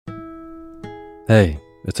Hey,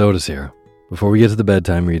 it's Otis here. Before we get to the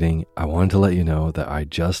bedtime reading, I wanted to let you know that I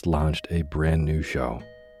just launched a brand new show.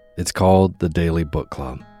 It's called The Daily Book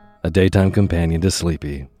Club, a daytime companion to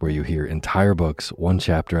Sleepy, where you hear entire books one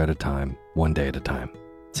chapter at a time, one day at a time.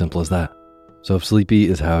 Simple as that. So if Sleepy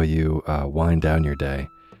is how you wind down your day,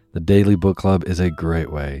 The Daily Book Club is a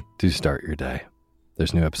great way to start your day.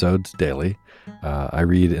 There's new episodes daily. I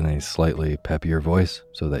read in a slightly peppier voice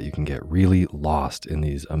so that you can get really lost in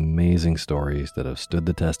these amazing stories that have stood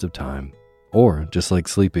the test of time. Or, just like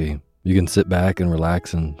Sleepy, you can sit back and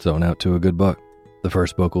relax and zone out to a good book. The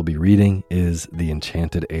first book we'll be reading is The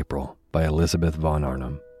Enchanted April by Elizabeth von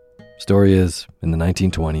Arnim. Story is, in the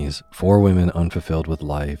 1920s, 4 women unfulfilled with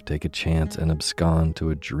life take a chance and abscond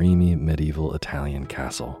to a dreamy medieval Italian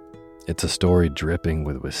castle. It's a story dripping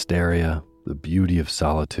with wisteria, the beauty of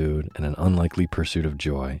solitude, and an unlikely pursuit of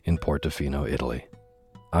joy in Portofino, Italy.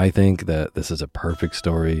 I think that this is a perfect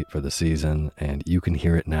story for the season, and you can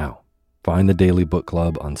hear it now. Find the Daily Book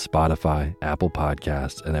Club on Spotify, Apple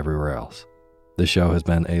Podcasts, and everywhere else. This show has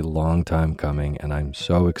been a long time coming, and I'm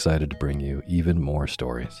so excited to bring you even more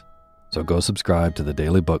stories. So go subscribe to the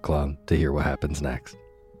Daily Book Club to hear what happens next.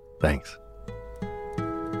 Thanks.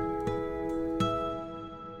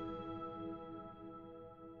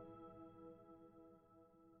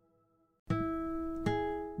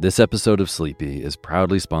 This episode of Sleepy is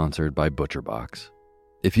proudly sponsored by ButcherBox.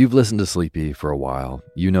 If you've listened to Sleepy for a while,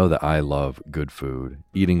 you know that I love good food,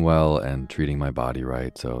 eating well, and treating my body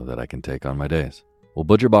right so that I can take on my days. Well,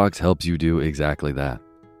 ButcherBox helps you do exactly that.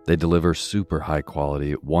 They deliver super high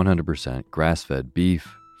quality, 100% grass-fed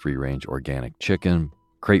beef, free-range organic chicken,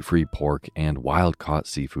 crate-free pork, and wild-caught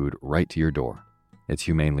seafood right to your door. It's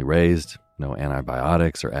humanely raised, no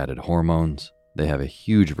antibiotics or added hormones. They have a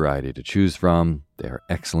huge variety to choose from. They are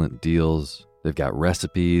excellent deals. They've got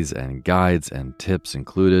recipes and guides and tips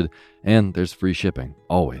included, and there's free shipping,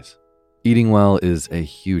 always. Eating well is a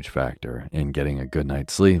huge factor in getting a good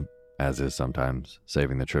night's sleep, as is sometimes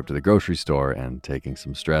saving the trip to the grocery store and taking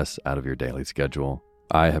some stress out of your daily schedule.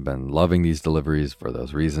 I have been loving these deliveries for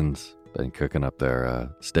those reasons. Been cooking up their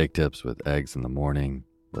steak tips with eggs in the morning,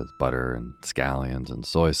 with butter and scallions and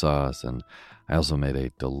soy sauce, and I also made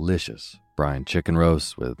a delicious brine chicken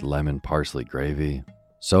roast with lemon parsley gravy.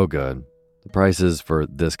 So good. The prices for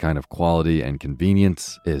this kind of quality and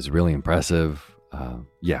convenience is really impressive.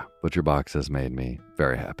 ButcherBox has made me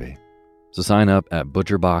very happy. So sign up at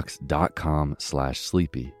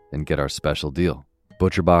butcherbox.com/sleepy and get our special deal.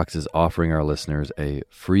 ButcherBox is offering our listeners a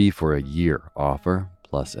free for a year offer,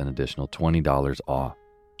 plus an additional $20 off.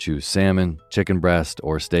 Choose salmon, chicken breast,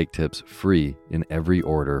 or steak tips free in every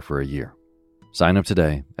order for a year. Sign up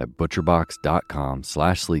today at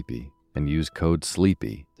butcherbox.com/sleepy and use code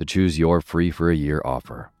SLEEPY to choose your free for a year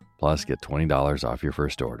offer. Plus, get $20 off your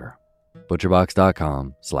first order.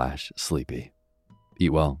 butcherbox.com/sleepy.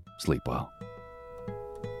 Eat well, sleep well.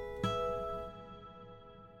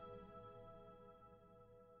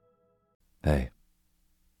 Hey,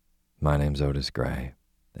 my name's Otis Gray,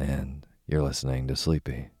 and you're listening to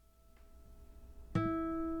Sleepy.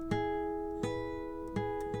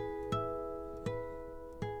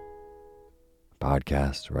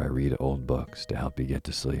 Podcast where I read old books to help you get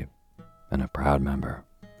to sleep, and a proud member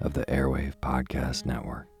of the Airwave Podcast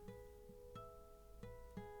Network.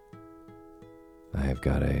 I have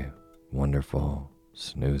got a wonderful,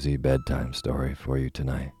 snoozy bedtime story for you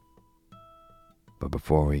tonight. But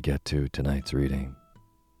before we get to tonight's reading,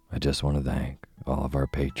 I just want to thank all of our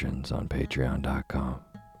patrons on patreon.com.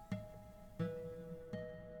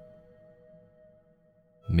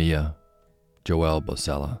 Mia, Joelle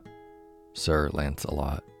Bosella, Sir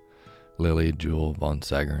Lancelot, Lily Jewel von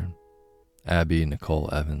Sagern, Abby Nicole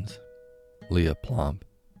Evans, Leah Plomp,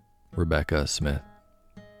 Rebecca Smith,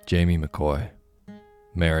 Jamie McCoy,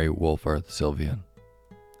 Mary Wolfarth Sylvian,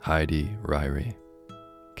 Heidi Ryrie,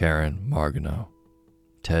 Karen Margano,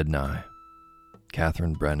 Ted Nye,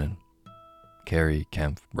 Catherine Brennan, Carrie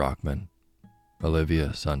Kempf Brockman,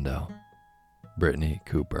 Olivia Sundell, Brittany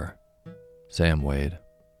Cooper, Sam Wade,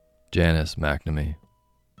 Janice McNamee,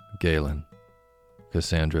 Galen,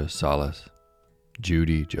 Cassandra Salas,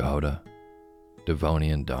 Judy Jehoda,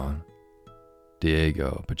 Devonian Dawn,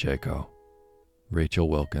 Diego Pacheco, Rachel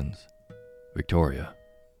Wilkins, Victoria,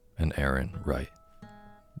 and Aaron Wright.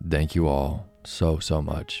 Thank you all so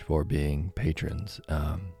much for being patrons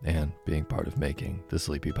and being part of making the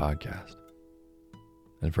Sleepy Podcast.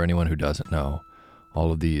 And for anyone who doesn't know,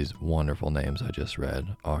 all of these wonderful names I just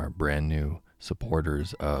read are brand new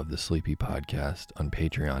supporters of the Sleepy Podcast on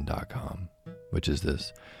patreon.com, which is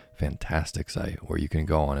this fantastic site where you can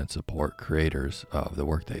go on and support creators of the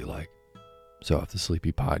work that you like. So if the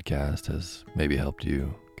Sleepy Podcast has maybe helped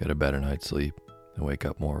you get a better night's sleep and wake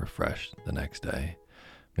up more refreshed the next day,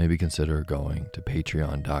 maybe consider going to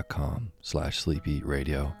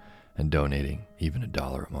patreon.com/sleepyradio and donating even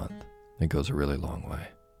 $1 a month. It goes a really long way.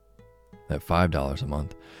 At $5 a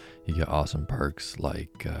month, you get awesome perks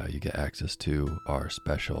like you get access to our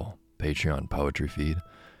special Patreon poetry feed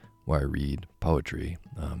where I read poetry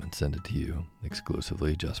and send it to you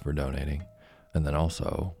exclusively just for donating. And then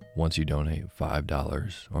also, once you donate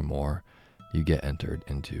 $5 or more, you get entered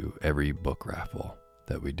into every book raffle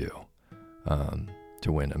that we do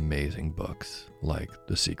to win amazing books like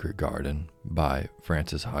The Secret Garden by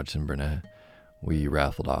Frances Hodgson Burnett. We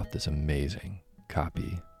raffled off this amazing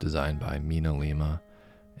copy designed by Mina Lima,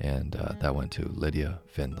 and that went to Lydia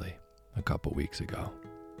Findley a couple weeks ago.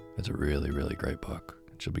 It's a really, really great book.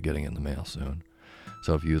 It should be getting in the mail soon.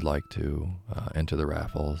 So if you'd like to enter the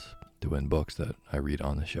raffles to win books that I read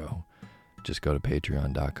on the show, just go to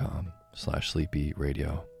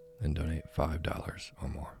patreon.com/sleepyradio and donate $5 or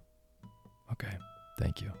more. Okay,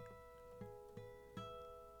 thank you.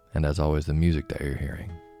 And as always, the music that you're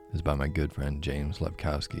hearing is by my good friend James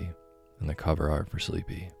Lepkowski, and the cover art for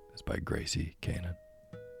Sleepy is by Gracie Cannon.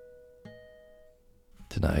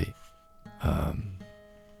 Tonight, I'm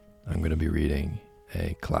going to be reading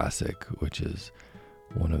a classic, which is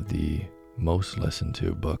one of the most listened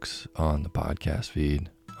to books on the podcast feed,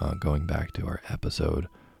 going back to our episode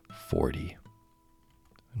 40.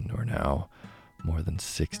 And we're now more than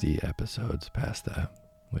 60 episodes past that,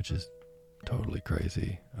 which is totally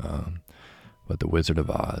crazy. But The Wizard of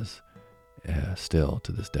Oz, still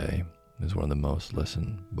to this day, is one of the most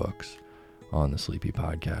listened books on the Sleepy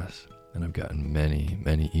Podcast. And I've gotten many,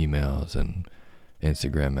 many emails and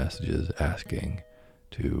Instagram messages asking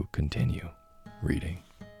to continue reading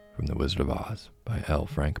from The Wizard of Oz by L.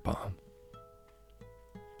 Frank Baum.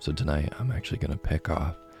 So tonight I'm actually going to pick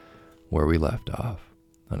off where we left off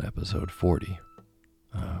on episode 40,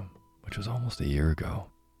 which was almost a year ago.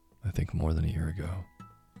 I think more than a year ago.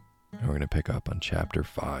 And we're going to pick up on chapter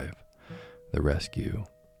 5, The Rescue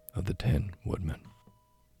of the Tin Woodman.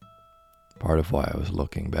 Part of why I was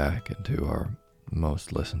looking back into our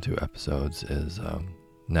most listened to episodes is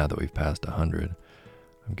now that we've passed 100,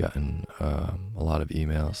 I've gotten a lot of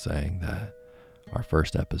emails saying that our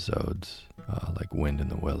first episodes, like Wind in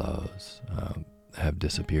the Willows, have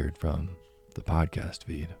disappeared from the podcast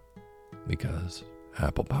feed because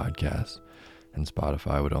Apple Podcasts and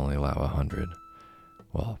Spotify would only allow 100.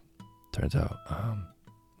 Well, turns out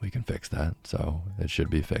we can fix that, so it should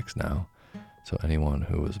be fixed now. So anyone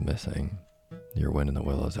who was missing your Wind in the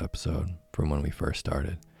Willows episode from when we first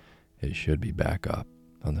started, it should be back up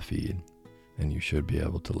on the feed, and you should be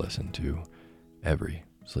able to listen to every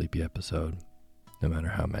Sleepy episode, no matter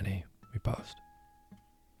how many we post.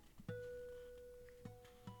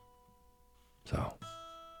 So,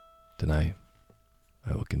 tonight,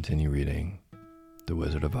 I will continue reading The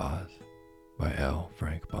Wizard of Oz by L.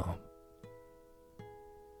 Frank Baum.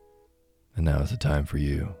 And now is the time for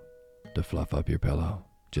you to fluff up your pillow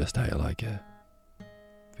just how you like it.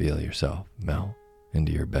 Feel yourself melt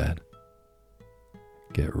into your bed.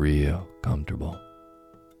 Get real comfortable.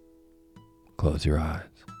 Close your eyes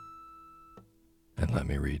and let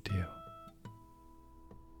me read to you.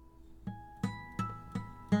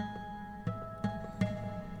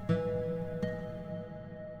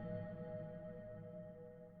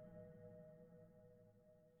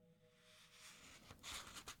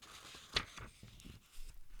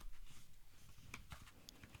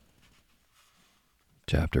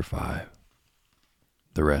 Chapter 5,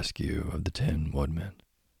 The Rescue of the Tin Woodman.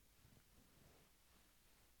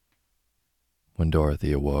 When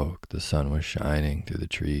Dorothy awoke, the sun was shining through the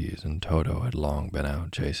trees, and Toto had long been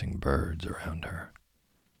out chasing birds around her.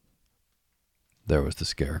 There was the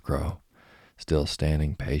Scarecrow, still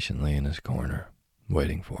standing patiently in his corner,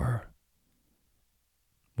 waiting for her.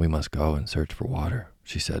 "We must go and search for water,"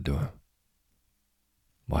 she said to him.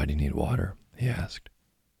 "Why do you need water?" he asked.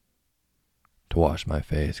 "To wash my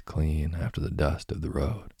face clean after the dust of the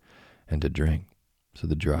road, and to drink, so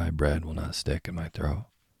the dry bread will not stick in my throat."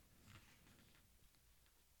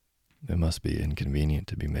 "It must be inconvenient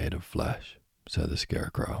to be made of flesh," said the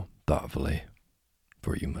Scarecrow thoughtfully,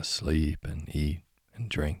 "for you must sleep and eat and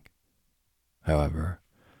drink. However,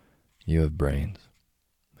 you have brains,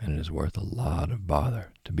 and it is worth a lot of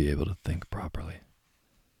bother to be able to think properly."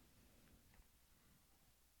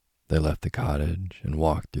 They left the cottage and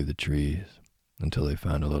walked through the trees until they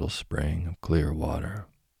found a little spring of clear water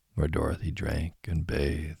where Dorothy drank and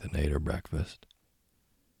bathed and ate her breakfast.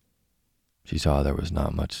 She saw there was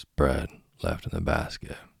not much bread left in the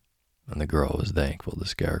basket, and the girl was thankful the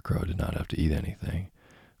Scarecrow did not have to eat anything,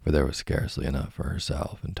 for there was scarcely enough for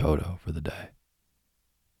herself and Toto for the day.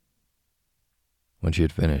 When she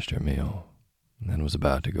had finished her meal, and was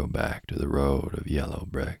about to go back to the road of yellow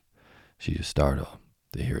brick, she was startled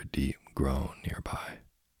to hear a deep groan nearby.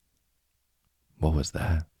 "What was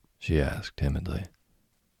that?" she asked timidly.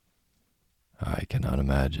 "I cannot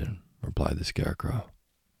imagine," replied the Scarecrow,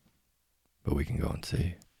 "but we can go and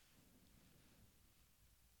see."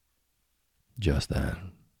 Just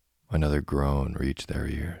then, another groan reached their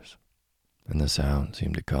ears, and the sound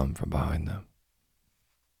seemed to come from behind them.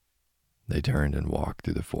 They turned and walked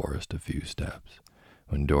through the forest a few steps,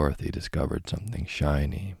 when Dorothy discovered something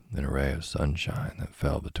shiny in a ray of sunshine that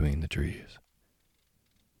fell between the trees.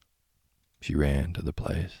 She ran to the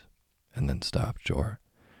place, and then stopped short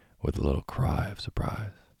with a little cry of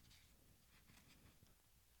surprise.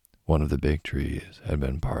 One of the big trees had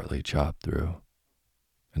been partly chopped through,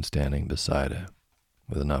 and standing beside it,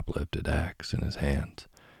 with an uplifted axe in his hands,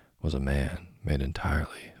 was a man made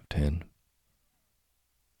entirely of tin.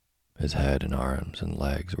 His head and arms and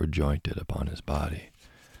legs were jointed upon his body,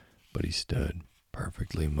 but he stood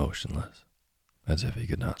perfectly motionless, as if he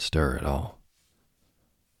could not stir at all.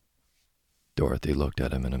 Dorothy looked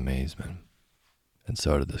at him in amazement, and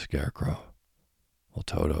so did the Scarecrow, while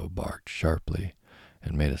Toto barked sharply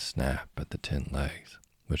and made a snap at the tin legs,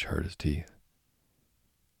 which hurt his teeth.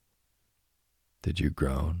 "Did you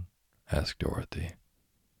groan?" asked Dorothy.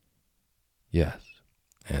 "Yes,"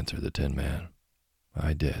 answered the Tin Man,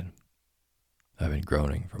 "I did. I've been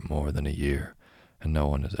groaning for more than a year, and no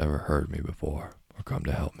one has ever heard me before or come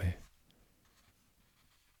to help me."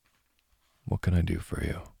 "What can I do for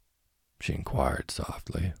you?" she inquired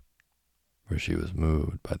softly, for she was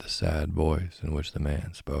moved by the sad voice in which the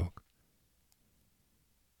man spoke.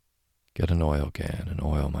 "Get an oil can and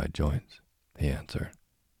oil my joints," he answered.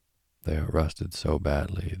 "They are rusted so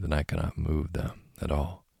badly that I cannot move them at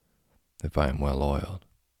all. If I am well oiled,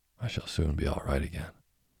 I shall soon be all right again.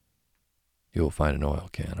 You will find an oil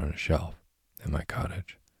can on a shelf in my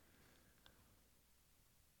cottage."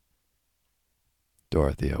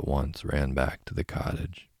 Dorothy at once ran back to the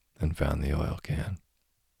cottage and found the oil can,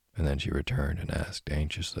 and then she returned and asked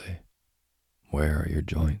anxiously, "Where are your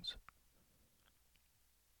joints?"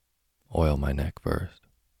 "Oil my neck first,"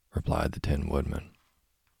 replied the Tin Woodman.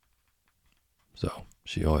 So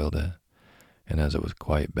she oiled it, and as it was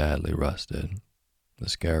quite badly rusted, the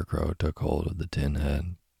Scarecrow took hold of the tin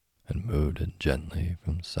head and moved it gently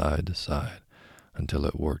from side to side until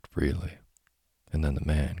it worked freely, and then the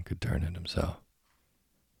man could turn it himself.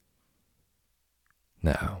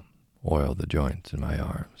 "Now, oil the joints in my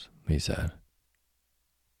arms," he said.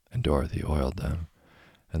 And Dorothy oiled them,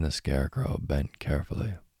 and the Scarecrow bent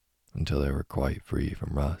carefully until they were quite free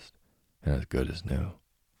from rust and as good as new.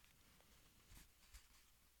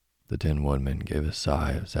 The Tin Woodman gave a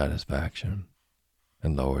sigh of satisfaction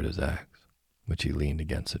and lowered his axe, which he leaned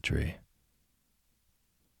against a tree.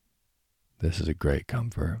 "This is a great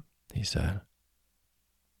comfort," he said.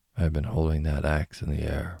 "I have been holding that axe in the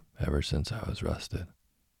air ever since I was rusted,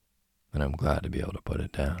 and I'm glad to be able to put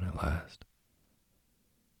it down at last.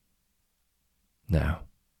 Now,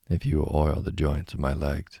 if you will oil the joints of my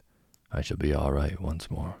legs, I shall be all right once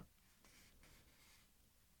more."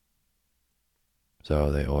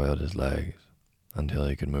 So they oiled his legs until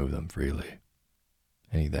he could move them freely,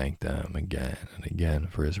 and he thanked them again and again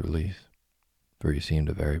for his release, for he seemed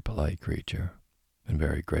a very polite creature and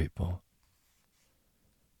very grateful.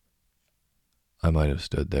 "I might have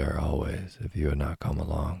stood there always if you had not come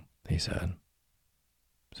along," he said.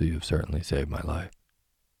 "So you have certainly saved my life.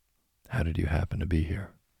 How did you happen to be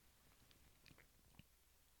here?"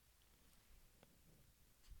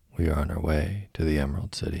 "We are on our way to the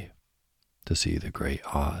Emerald City to see the great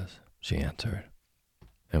Oz," she answered,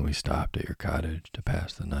 "and we stopped at your cottage to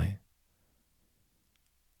pass the night."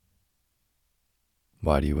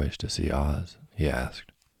 "Why do you wish to see Oz?" he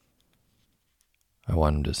asked. "I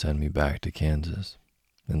want him to send me back to Kansas,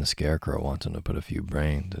 and the Scarecrow wants him to put a few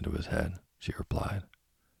brains into his head," she replied.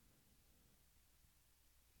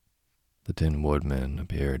 The Tin Woodman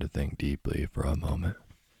appeared to think deeply for a moment.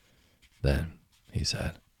 Then he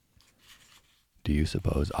said, "Do you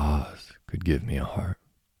suppose Oz could give me a heart?"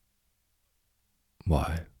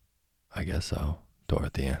 "Why, I guess so,"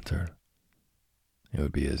 Dorothy answered. "It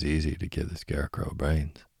would be as easy to give the Scarecrow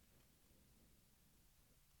brains."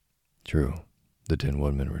 "True," the Tin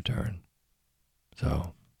Woodman returned.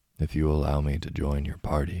 "So, if you will allow me to join your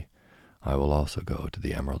party, I will also go to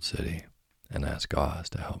the Emerald City and ask Oz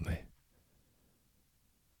to help me."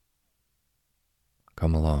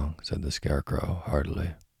 "Come along," said the Scarecrow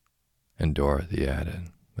heartily, and Dorothy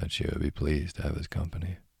added, that she would be pleased to have his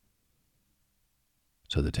company.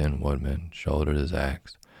 So the Tin Woodman shouldered his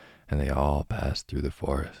axe, and they all passed through the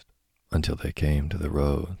forest until they came to the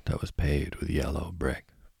road that was paved with yellow brick.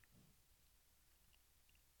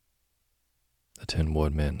 The Tin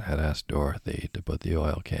Woodman had asked Dorothy to put the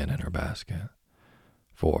oil can in her basket,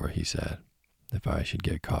 for, he said, if I should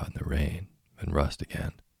get caught in the rain and rust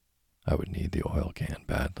again, I would need the oil can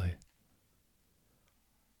badly.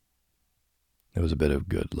 It was a bit of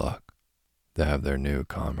good luck to have their new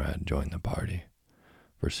comrade join the party,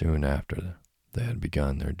 for soon after they had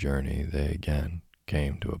begun their journey, they again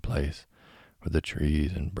came to a place where the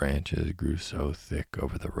trees and branches grew so thick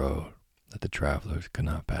over the road that the travelers could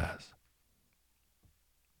not pass.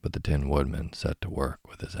 But the Tin Woodman set to work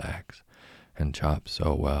with his axe and chopped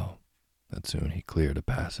so well that soon he cleared a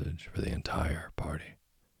passage for the entire party.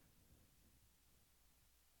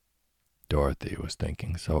 Dorothy was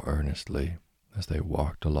thinking so earnestly as they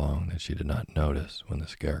walked along that she did not notice when the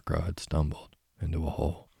Scarecrow had stumbled into a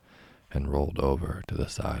hole and rolled over to the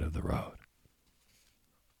side of the road.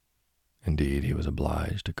 Indeed, he was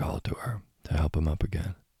obliged to call to her to help him up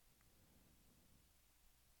again.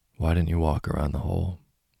 "Why didn't you walk around the hole?"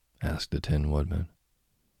 asked the Tin Woodman.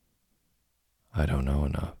 "I don't know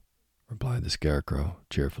enough," replied the Scarecrow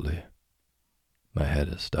cheerfully. "My head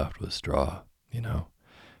is stuffed with straw,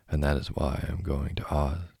 and that is why I am going to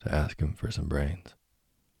Oz to ask him for some brains."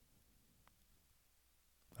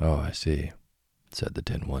 "Oh, I see," said the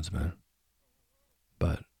Tin Woodman.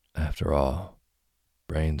 "But, after all,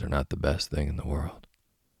 brains are not the best thing in the world."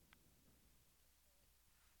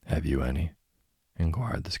 "Have you any?"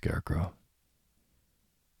 inquired the Scarecrow.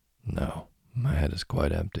 "No, my head is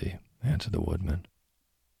quite empty," answered the Woodman.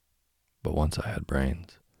 "But once I had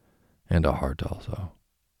brains, and a heart also.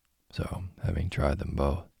 So, having tried them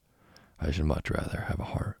both, I should much rather have a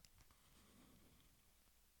heart."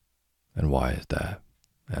 "And why is that?"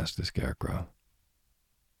 asked the Scarecrow.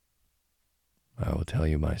 "I will tell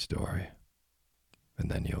you my story,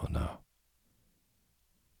 and then you will know."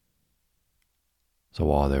 So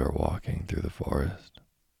while they were walking through the forest,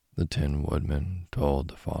 the Tin Woodman told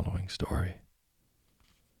the following story.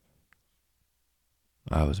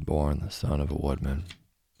 "I was born the son of a woodman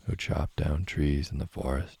who chopped down trees in the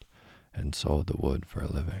forest and sold the wood for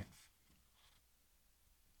a living.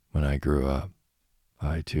 When I grew up,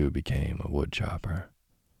 I too became a wood chopper,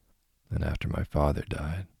 and after my father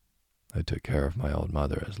died, I took care of my old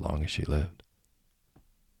mother as long as she lived.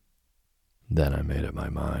 Then I made up my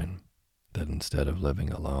mind that instead of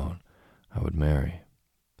living alone, I would marry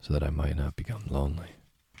so that I might not become lonely.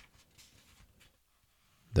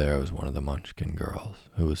 There was one of the Munchkin girls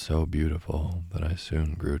who was so beautiful that I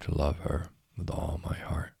soon grew to love her with all my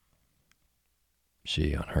heart.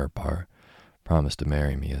 She, on her part, promised to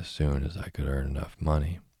marry me as soon as I could earn enough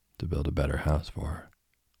money to build a better house for her.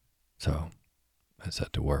 So I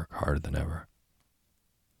set to work harder than ever.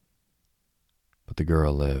 But the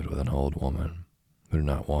girl lived with an old woman who did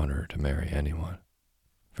not want her to marry anyone,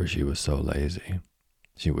 for she was so lazy.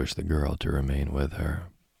 She wished the girl to remain with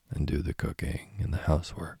her and do the cooking and the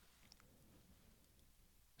housework.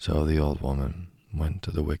 So the old woman went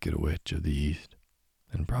to the Wicked Witch of the East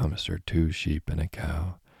and promised her 2 sheep and a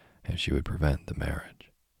cow if she would prevent the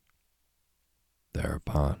marriage.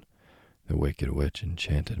 Thereupon, the Wicked Witch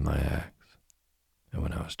enchanted my axe, and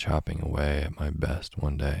when I was chopping away at my best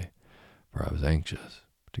one day, for I was anxious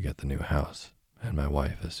to get the new house and my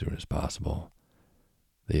wife as soon as possible,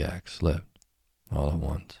 the axe slipped all at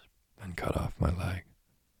once and cut off my leg.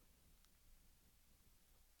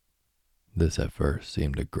 This at first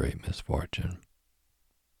seemed a great misfortune,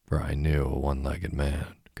 for I knew a one-legged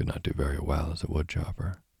man could not do very well as a wood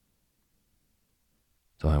chopper.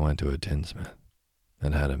 So I went to a tinsmith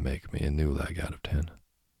and had him make me a new leg out of tin.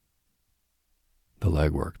 The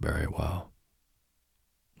leg worked very well.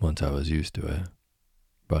 Once I was used to it,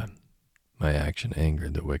 but my action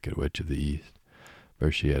angered the Wicked Witch of the East,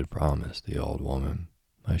 for she had promised the old woman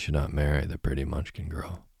I should not marry the pretty Munchkin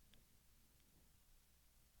girl.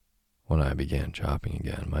 When I began chopping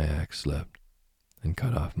again, my axe slipped and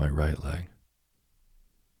cut off my right leg.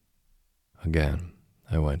 Again,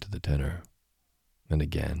 I went to the tinner, and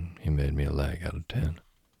again he made me a leg out of tin.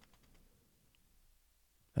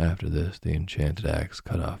 After this, the enchanted axe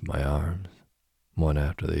cut off my arms, one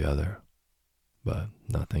after the other, but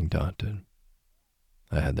nothing daunted,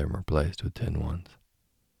 I had them replaced with tin ones.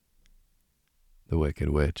 The Wicked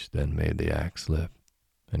Witch then made the axe slip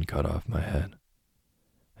and cut off my head,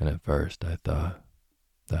 and at first I thought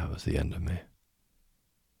that was the end of me.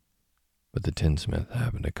 But the tinsmith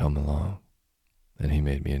happened to come along, and he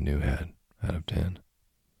made me a new head out of tin.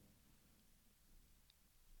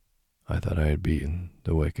 I thought I had beaten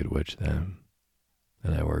the wicked witch then,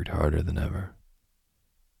 and I worked harder than ever.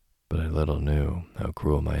 But I little knew how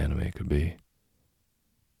cruel my enemy could be.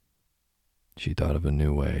 She thought of a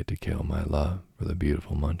new way to kill my love for the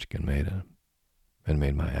beautiful Munchkin maiden, and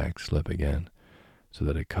made my axe slip again, so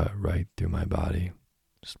that it cut right through my body,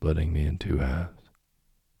 splitting me in two halves.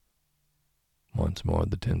 Once more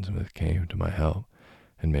the tinsmith came to my help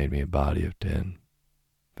and made me a body of tin,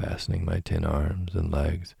 fastening my tin arms and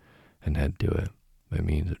legs and head to it by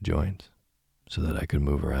means of joints, so that I could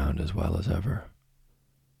move around as well as ever.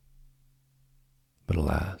 But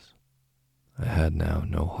alas, I had now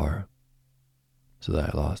no heart, so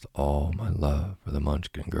that I lost all my love for the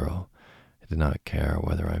Munchkin girl and did not care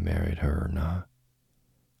whether I married her or not.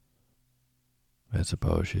 I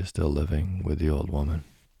suppose she is still living with the old woman,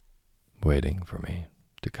 waiting for me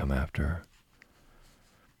to come after her.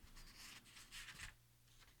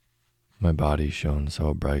 My body shone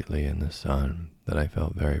so brightly in the sun that I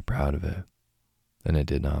felt very proud of it, and it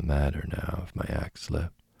did not matter now if my axe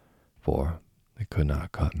slipped, for it could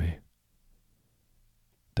not cut me.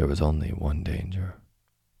 There was only one danger,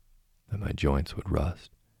 that my joints would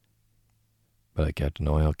rust, but I kept an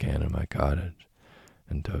oil can in my cottage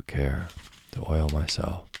and took care to oil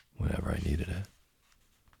myself whenever I needed it.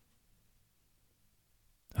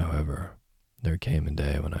 However, there came a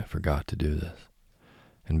day when I forgot to do this,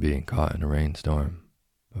 and being caught in a rainstorm,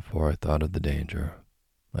 before I thought of the danger,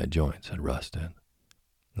 my joints had rusted,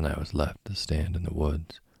 and I was left to stand in the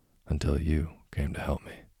woods until you came to help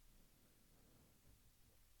me.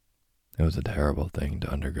 It was a terrible thing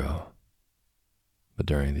to undergo, but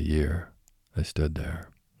during the year I stood there,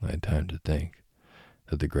 I had time to think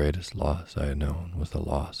that the greatest loss I had known was the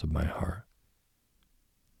loss of my heart.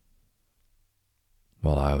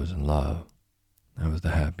 While I was in love, I was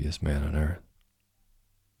the happiest man on earth,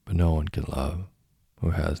 but no one can love who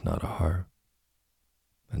has not a heart,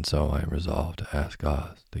 and so I am resolved to ask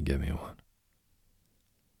Oz to give me one.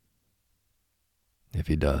 If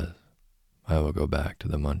he does, I will go back to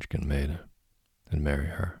the Munchkin maiden and marry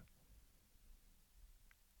her.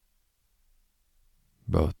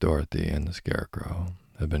 Both Dorothy and the Scarecrow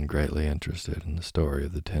had been greatly interested in the story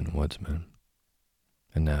of the Tin Woodsman,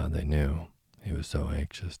 and now they knew he was so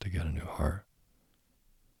anxious to get a new heart.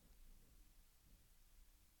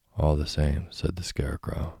 All the same, said the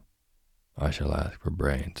Scarecrow, I shall ask for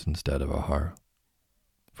brains instead of a heart,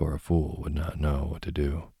 for a fool would not know what to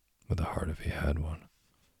do with a heart if he had one.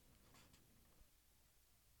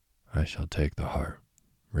 I shall take the heart,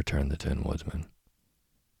 returned the Tin Woodsman,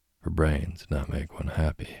 for brains do not make one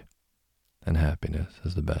happy, and happiness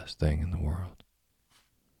is the best thing in the world.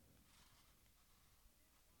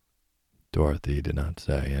 Dorothy did not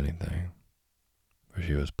say anything, for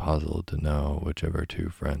she was puzzled to know which of her two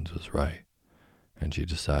friends was right, and she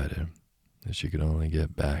decided that she could only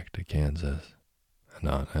get back to Kansas and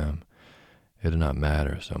not him. It did not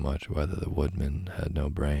matter so much whether the woodman had no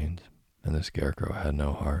brains and the Scarecrow had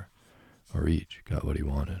no heart, or each got what he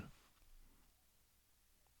wanted.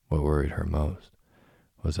 What worried her most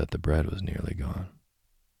was that the bread was nearly gone,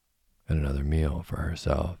 and another meal for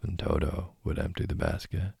herself and Toto would empty the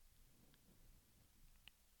basket.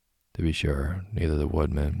 To be sure, neither the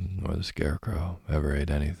woodman nor the Scarecrow ever ate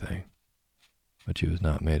anything, but she was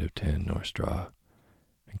not made of tin nor straw,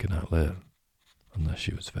 and could not live unless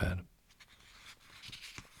she was fed.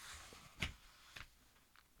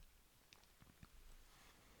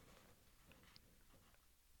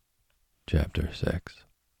 Chapter 6.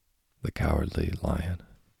 The Cowardly Lion.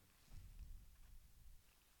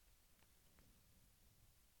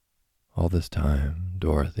 All this time,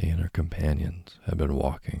 Dorothy and her companions had been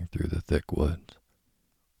walking through the thick woods.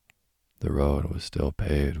 The road was still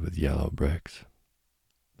paved with yellow bricks,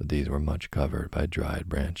 but these were much covered by dried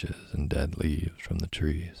branches and dead leaves from the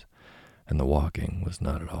trees, and the walking was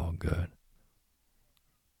not at all good.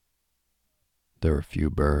 There were few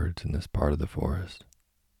birds in this part of the forest,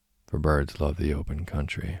 for birds love the open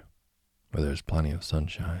country, where there is plenty of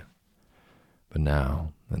sunshine. But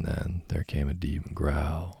now and then there came a deep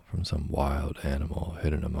growl from some wild animal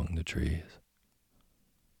hidden among the trees.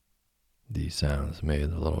 These sounds made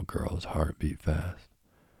the little girl's heart beat fast,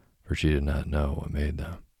 for she did not know what made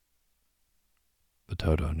them. But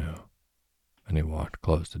Toto knew, and he walked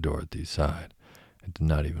close to Dorothy's side and did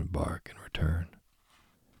not even bark in return.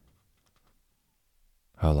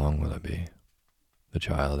 How long will it be, the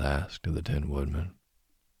child asked of the Tin Woodman,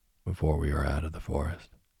 before we are out of the forest?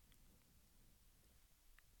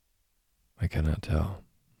 I cannot tell,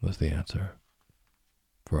 was the answer,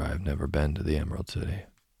 for I have never been to the Emerald City.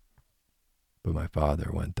 But my father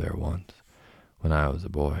went there once, when I was a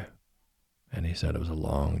boy, and he said it was a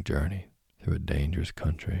long journey through a dangerous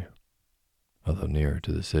country. Although nearer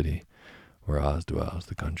to the city where Oz dwells,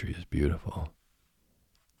 the country is beautiful.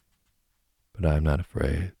 But I am not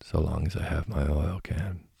afraid so long as I have my oil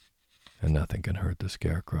can, and nothing can hurt the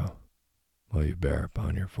Scarecrow, while you bear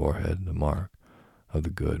upon your forehead the mark of the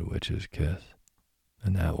good witch's kiss,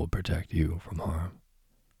 and that will protect you from harm.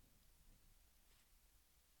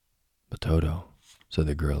 But Toto, said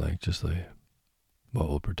the girl anxiously, what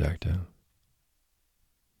will protect him?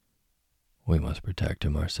 We must protect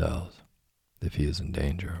him ourselves, if he is in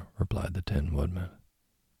danger, replied the Tin Woodman.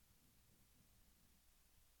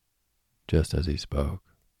 Just as he spoke,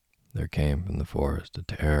 there came from the forest a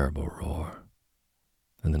terrible roar,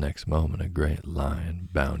 and the next moment a great lion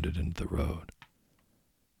bounded into the road.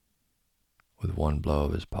 With one blow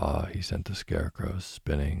of his paw, he sent the Scarecrow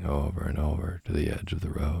spinning over and over to the edge of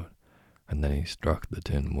the road, and then he struck the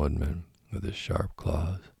Tin Woodman with his sharp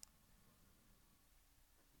claws.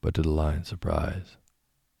 But to the lion's surprise,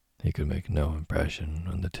 he could make no impression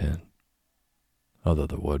on the tin, although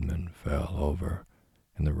the woodman fell over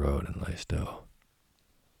in the road and lay still.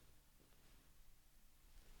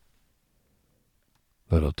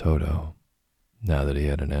 Little Toto, now that he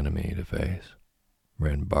had an enemy to face,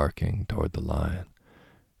 ran barking toward the lion,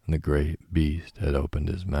 and the great beast had opened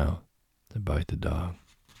his mouth to bite the dog,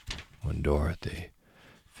 when Dorothy,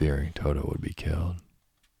 fearing Toto would be killed,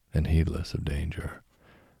 and heedless of danger,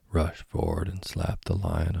 rushed forward and slapped the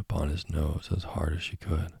lion upon his nose as hard as she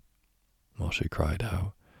could, while she cried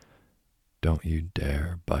out, "Don't you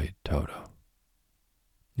dare bite Toto.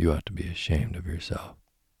 You ought to be ashamed of yourself,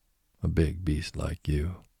 a big beast like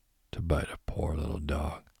you, to bite a poor little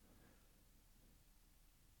dog."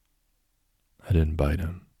 "I didn't bite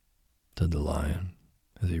him," said the lion,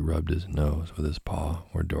 as he rubbed his nose with his paw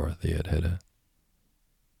where Dorothy had hit it.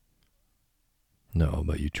 "No,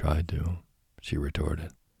 but you tried to," she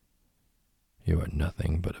retorted. "You are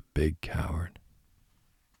nothing but a big coward."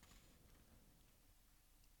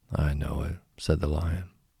 "I know it," said the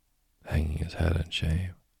lion, hanging his head in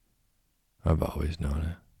shame. "I've always known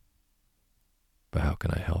it. But how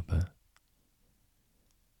can I help it?"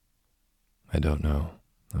 "I don't know,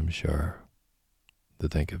 I'm sure. To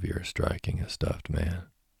think of your striking a stuffed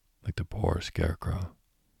man, like the poor Scarecrow."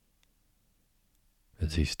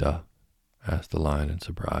 "Is he stuffed?" asked the lion in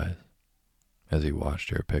surprise, as he watched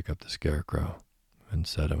her pick up the Scarecrow and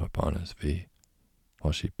set him upon his feet,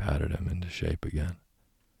 while she patted him into shape again.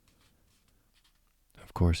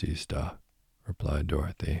 "Of course he's stuffed," replied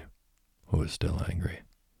Dorothy, who was still angry.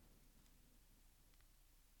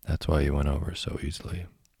 "That's why you went over so easily,"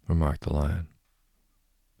 remarked the lion.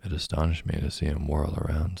 "It astonished me to see him whirl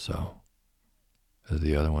around so. Is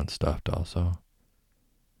the other one stuffed also?"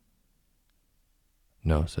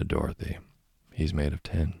 "No," said Dorothy. "He's made of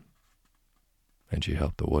tin." And she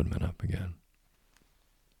helped the woodman up again.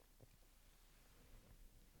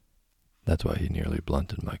 "That's why he nearly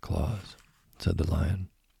blunted my claws," said the lion.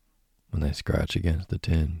 "When they scratched against the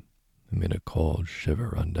tin, it made a cold shiver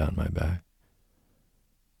run down my back."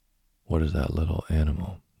 "What is that little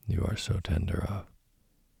animal you are so tender of?"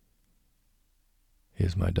 "He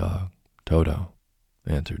is my dog, Toto,"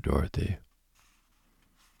 answered Dorothy.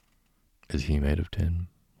 "Is he made of tin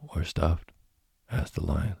or stuffed?" asked the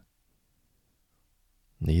lion.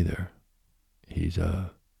 "Neither. He's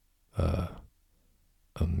a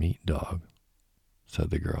meat dog," said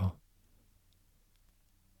the girl.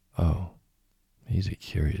 "Oh, he's a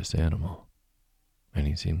curious animal, and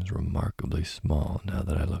he seems remarkably small now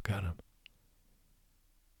that I look at him.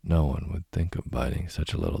 No one would think of biting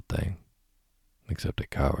such a little thing, except a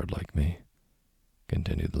coward like me,"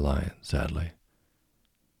 continued the lion sadly.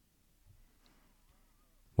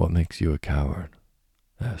 "What makes you a coward?"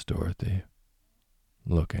 asked Dorothy,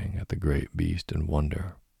 looking at the great beast in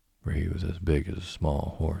wonder, for he was as big as a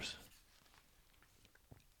small horse.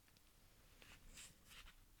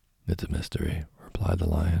 "It's a mystery," replied the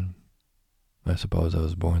lion. "I suppose I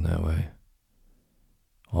was born that way.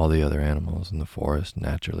 All the other animals in the forest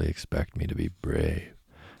naturally expect me to be brave,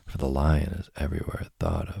 for the lion is everywhere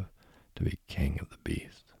thought of to be king of the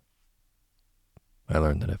beasts. I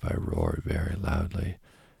learned that if I roared very loudly,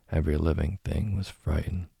 every living thing was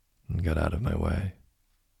frightened and got out of my way.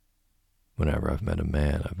 Whenever I've met a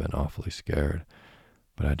man, I've been awfully scared,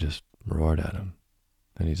 but I just roared at him,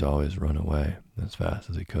 and he's always run away as fast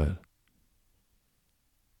as he could.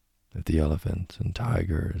 If the elephants and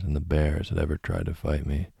tigers and the bears had ever tried to fight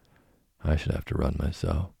me, I should have to run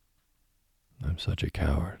myself. I'm such a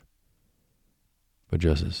coward. But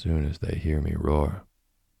just as soon as they hear me roar,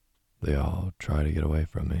 they all try to get away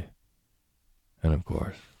from me. And of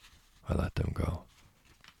course, I let them go."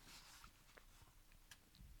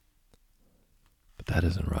 But that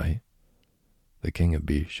isn't right. The king of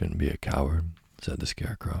beasts shouldn't be a coward, said the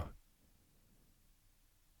Scarecrow.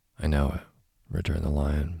 I know it, returned the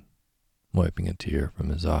lion, wiping a tear from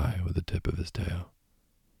his eye with the tip of his tail.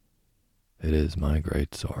 It is my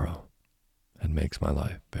great sorrow, and makes my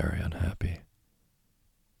life very unhappy.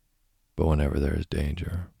 But whenever there is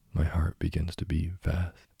danger, my heart begins to beat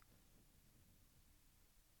fast.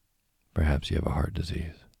 Perhaps you have a heart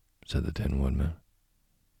disease, said the Tin Woodman.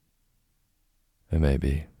 It may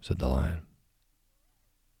be, said the lion.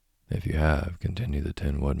 If you have, continued the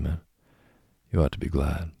Tin Woodman, you ought to be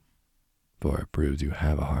glad, for it proves you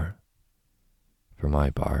have a heart. For my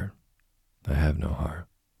part, I have no heart,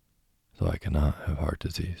 so I cannot have heart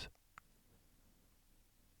disease.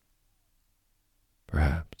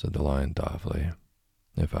 Perhaps, said the lion thoughtfully,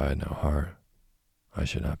 if I had no heart, I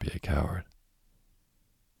should not be a coward.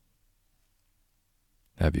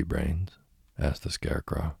 Have you brains? Asked the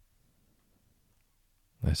Scarecrow.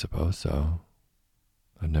 I suppose so.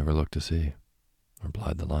 I've never looked to see,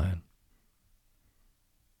 replied the lion.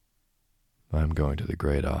 I'm going to the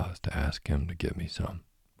Great Oz to ask him to give me some,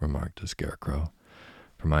 remarked the Scarecrow,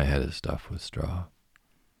 for my head is stuffed with straw.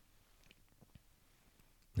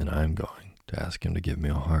 And I am going to ask him to give me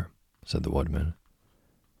a heart, said the Woodman.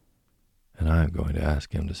 And I am going to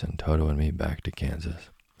ask him to send Toto and me back to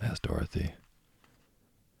Kansas, asked Dorothy.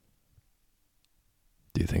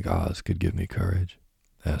 Do you think Oz could give me courage?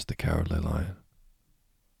 Asked the Cowardly Lion.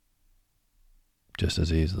 Just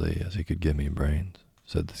as easily as he could give me brains,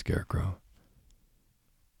 said the Scarecrow.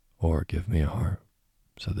 Or give me a heart,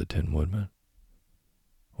 said the Tin Woodman.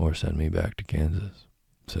 Or send me back to Kansas,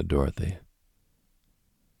 said Dorothy.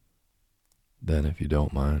 Then, if you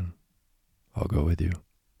don't mind, I'll go with you,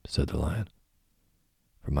 said the lion,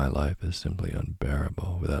 for my life is simply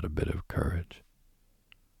unbearable without a bit of courage.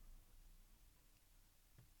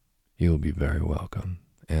 You will be very welcome,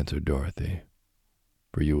 answered Dorothy,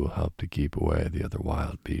 for you will help to keep away the other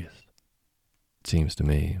wild beasts. It seems to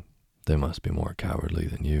me they must be more cowardly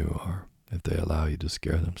than you are if they allow you to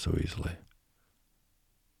scare them so easily.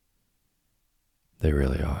 They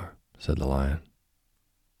really are, said the lion,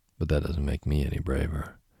 but that doesn't make me any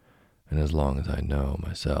braver, and as long as I know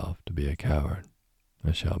myself to be a coward,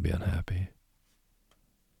 I shall be unhappy.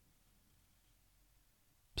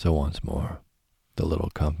 So once more, the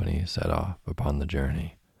little company set off upon the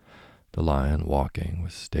journey, the lion walking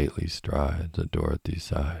with stately strides at Dorothy's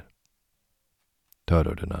side.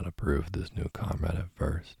 Toto did not approve of this new comrade at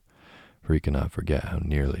first, for he could not forget how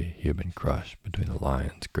nearly he had been crushed between the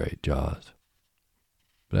lion's great jaws.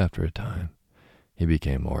 But after a time, he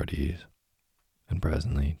became more at ease, and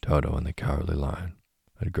presently Toto and the Cowardly Lion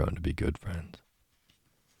had grown to be good friends.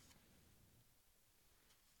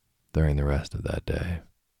 During the rest of that day,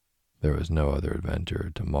 there was no other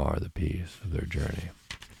adventure to mar the peace of their journey.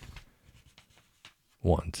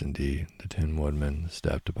 Once, indeed, the Tin Woodman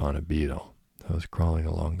stepped upon a beetle that was crawling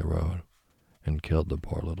along the road and killed the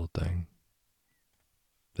poor little thing.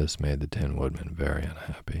 This made the Tin Woodman very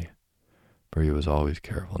unhappy, for he was always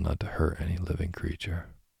careful not to hurt any living creature.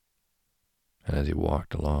 And as he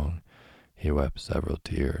walked along, he wept several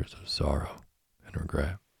tears of sorrow and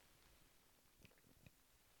regret.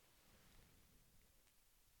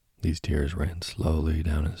 These tears ran slowly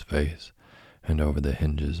down his face and over the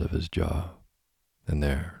hinges of his jaw, and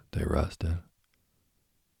there they rested.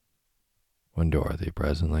 When Dorothy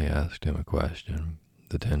presently asked him a question,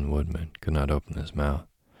 the Tin Woodman could not open his mouth,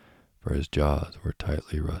 for his jaws were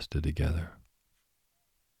tightly rusted together.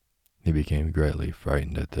 He became greatly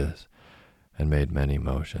frightened at this, and made many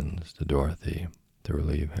motions to Dorothy to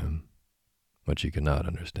relieve him, but she could not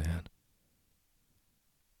understand.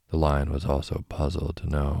 The lion was also puzzled to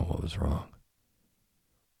know what was wrong.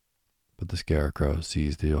 But the Scarecrow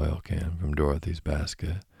seized the oil can from Dorothy's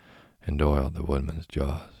basket and oiled the Woodman's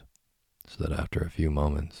jaws, so that after a few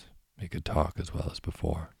moments he could talk as well as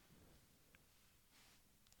before.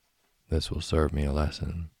 This will serve me a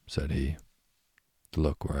lesson, said he, to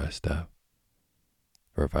look where I step.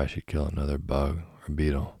 For if I should kill another bug or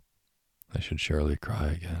beetle, I should surely cry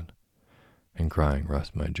again, and crying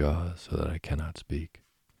rusts my jaws so that I cannot speak.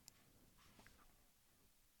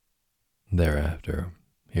 Thereafter,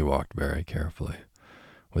 he walked very carefully,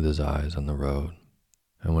 with his eyes on the road,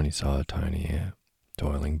 and when he saw a tiny ant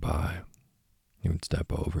toiling by, he would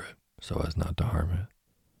step over it so as not to harm it.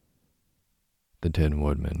 The Tin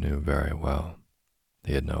Woodman knew very well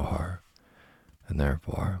he had no heart, and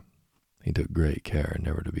therefore he took great care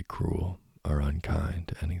never to be cruel or unkind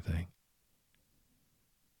to anything.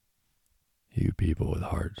 You people with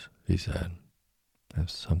hearts, he said, have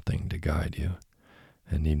something to guide you,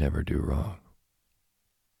 and need never do wrong.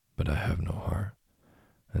 But I have no heart,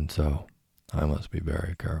 and so I must be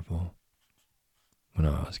very careful. When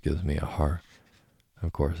Oz gives me a heart,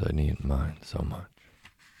 of course I needn't mind so much.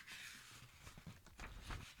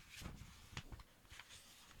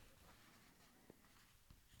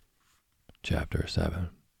 Chapter 7.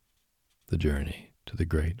 The Journey to the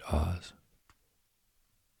Great Oz.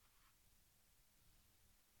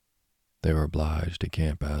 They were obliged to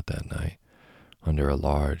camp out that night under a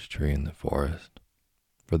large tree in the forest,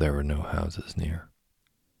 for there were no houses near.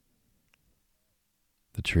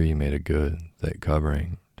 The tree made a good, thick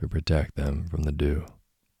covering to protect them from the dew,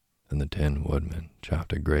 and the Tin Woodman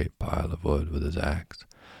chopped a great pile of wood with his axe,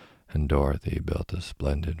 and Dorothy built a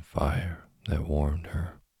splendid fire that warmed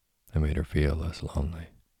her and made her feel less lonely.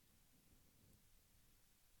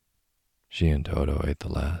 She and Toto ate the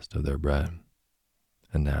last of their bread,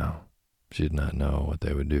 and now she did not know what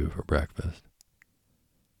they would do for breakfast.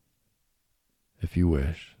 "If you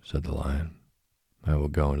wish," said the Lion, "I will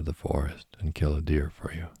go into the forest and kill a deer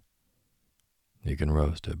for you. You can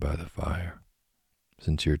roast it by the fire,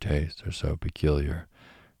 since your tastes are so peculiar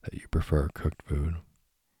that you prefer cooked food,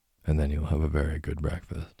 and then you'll have a very good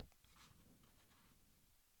breakfast."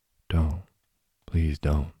 "Don't, please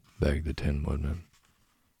don't," begged the Tin Woodman.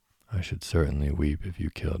 "I should certainly weep if you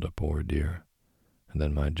killed a poor deer, and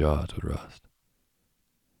then my jaws would rust."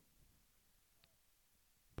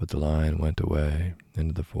 But the Lion went away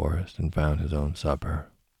into the forest and found his own supper,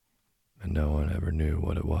 and no one ever knew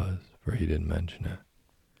what it was, for he didn't mention it.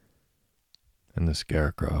 And the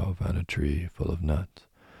Scarecrow found a tree full of nuts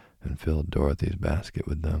and filled Dorothy's basket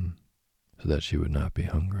with them, so that she would not be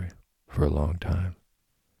hungry for a long time.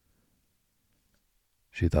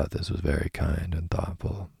 She thought this was very kind and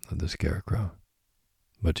thoughtful of the Scarecrow,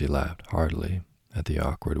 but she laughed heartily at the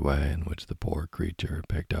awkward way in which the poor creature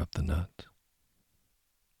picked up the nuts.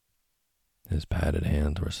 His padded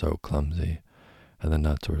hands were so clumsy, and the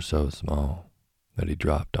nuts were so small, that he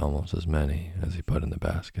dropped almost as many as he put in the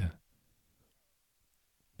basket.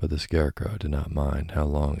 But the Scarecrow did not mind how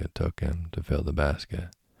long it took him to fill the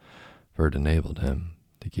basket, for it enabled him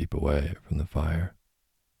to keep away from the fire,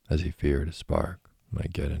 as he feared a spark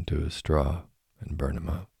might get into his straw and burn him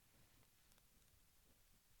up.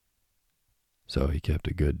 So he kept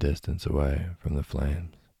a good distance away from the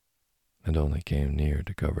flames, and only came near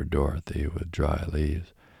to cover Dorothy with dry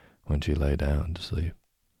leaves when she lay down to sleep.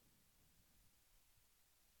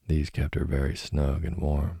 These kept her very snug and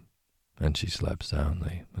warm, and she slept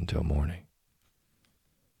soundly until morning.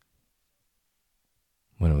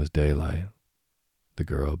 When it was daylight, the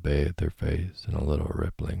girl bathed her face in a little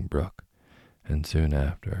rippling brook, and soon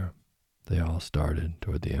after they all started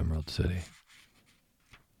toward the Emerald City.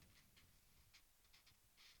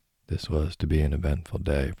 This was to be an eventful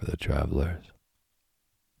day for the travelers.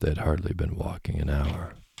 They had hardly been walking an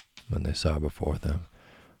hour when they saw before them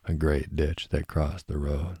a great ditch that crossed the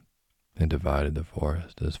road and divided the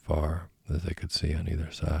forest as far as they could see on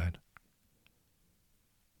either side.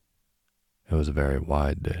 It was a very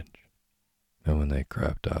wide ditch, and when they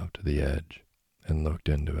crept up to the edge and looked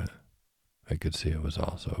into it, they could see it was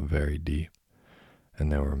also very deep,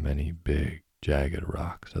 and there were many big, jagged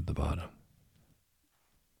rocks at the bottom.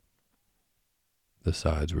 The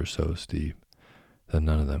sides were so steep that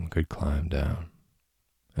none of them could climb down,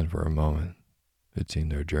 and for a moment it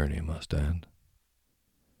seemed their journey must end.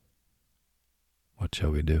 "What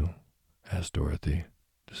shall we do?" asked Dorothy,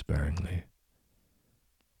 despairingly.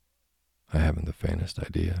 "I haven't the faintest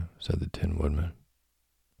idea," said the Tin Woodman,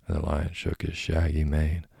 and the Lion shook his shaggy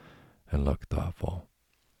mane and looked thoughtful.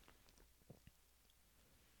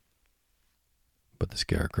 But the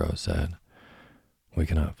Scarecrow said, "We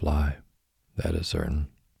cannot fly, that is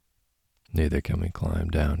certain. Neither can we climb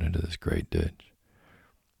down into this great ditch.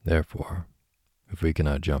 Therefore, if we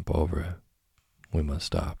cannot jump over it, we must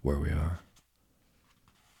stop where we are."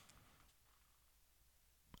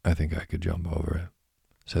 "I think I could jump over it,"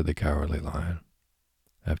 said the Cowardly Lion,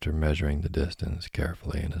 after measuring the distance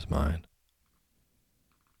carefully in his mind.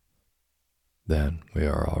 "Then we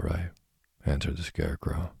are all right," answered the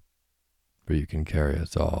Scarecrow, "for you can carry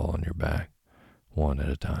us all on your back, one at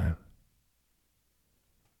a time."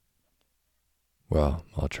 "Well,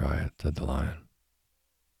 I'll try it," said the Lion.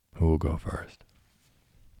 "Who will go first?"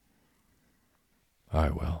 "I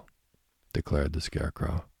will," declared the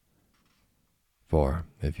Scarecrow. "For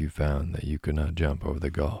if you found that you could not jump over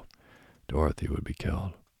the gulf, Dorothy would be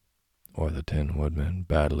killed, or the Tin Woodman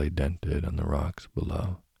badly dented on the rocks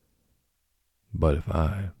below. But if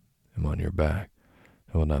I am on your back,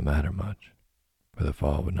 it will not matter much, for the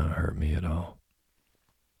fall would not hurt me at all."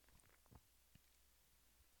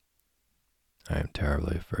 "I am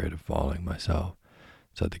terribly afraid of falling myself,"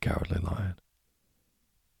 said the Cowardly Lion.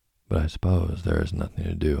 but I suppose there is nothing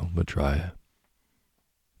to do but try it.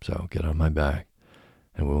 So get on my back,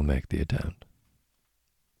 and we'll make the attempt."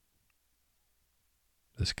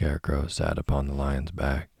 The Scarecrow sat upon the lion's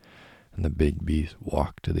back, and the big beast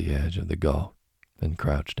walked to the edge of the gulf, then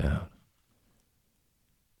crouched down.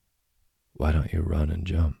 "Why don't you run and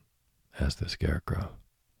jump?" asked the Scarecrow.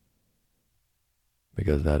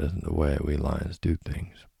 "Because that isn't the way we lions do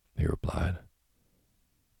things," he replied.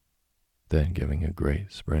 Then, giving a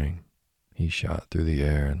great spring, he shot through the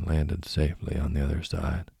air and landed safely on the other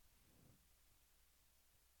side.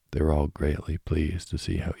 They were all greatly pleased to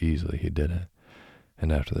see how easily he did it,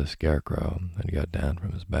 and after the Scarecrow had got down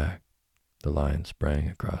from his back, the lion sprang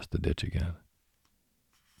across the ditch again.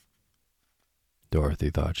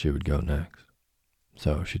 Dorothy thought she would go next,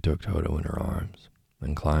 so she took Toto in her arms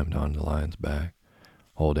and climbed on the lion's back,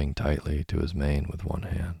 holding tightly to his mane with one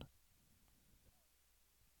hand.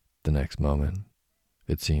 The next moment,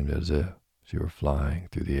 it seemed as if she were flying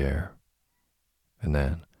through the air, and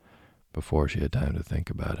then, before she had time to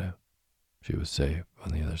think about it, she was safe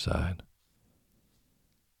on the other side.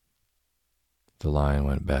 The lion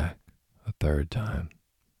went back a third time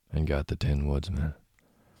and got the Tin Woodsman,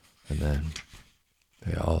 and then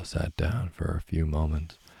they all sat down for a few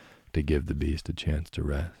moments to give the beast a chance to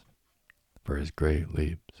rest, for his great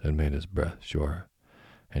leaps had made his breath short,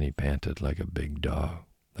 and he panted like a big dog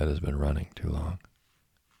that has been running too long.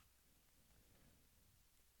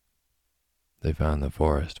 They found the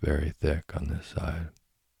forest very thick on this side,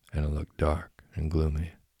 and it looked dark and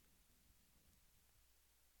gloomy.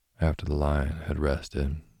 After the lion had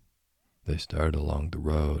rested, they started along the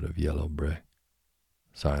road of yellow brick,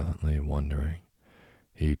 silently wondering,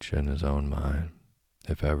 each in his own mind,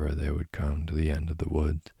 if ever they would come to the end of the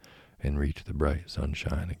woods and reach the bright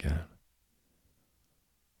sunshine again.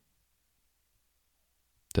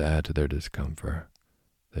 To add to their discomfort,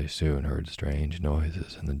 they soon heard strange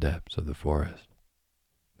noises in the depths of the forest,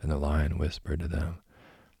 and the lion whispered to them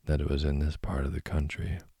that it was in this part of the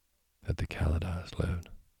country that the Kalydahs lived.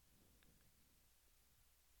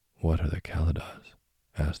 "What are the Kalydahs?"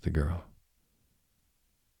 asked the girl.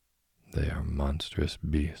 "They are monstrous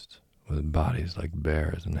beasts, with bodies like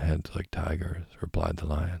bears and heads like tigers," replied the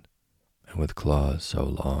lion, "and with claws so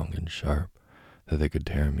long and sharp that they could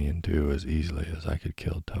tear me in two as easily as I could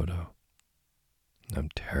kill Toto. I'm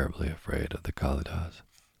terribly afraid of the Kalydahs."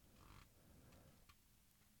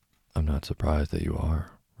 "I'm not surprised that you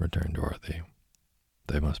are," returned Dorothy.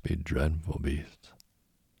 "They must be dreadful beasts."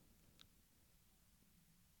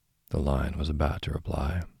 The lion was about to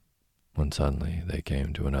reply, when suddenly they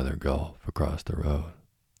came to another gulf across the road,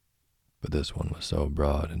 but this one was so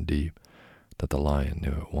broad and deep that the lion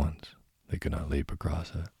knew at once they could not leap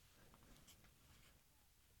across it.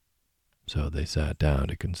 So they sat down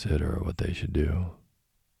to consider what they should do,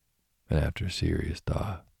 and after serious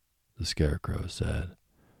thought, the Scarecrow said,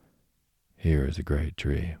 "Here is a great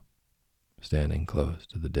tree, standing close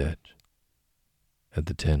to the ditch. If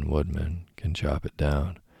the Tin Woodman can chop it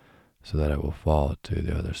down so that it will fall to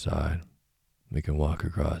the other side, we can walk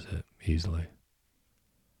across it easily."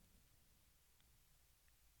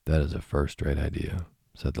 "That is a first-rate idea,"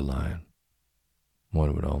 said the lion.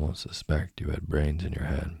 "One would almost suspect you had brains in your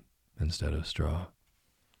head instead of straw."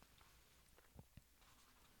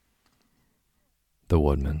 The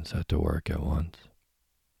woodman set to work at once,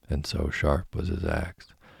 and so sharp was his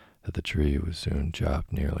axe that the tree was soon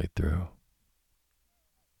chopped nearly through.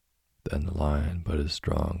 Then the lion put his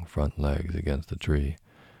strong front legs against the tree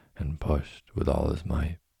and pushed with all his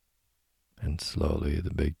might, and slowly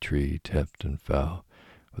the big tree tipped and fell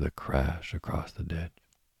with a crash across the ditch,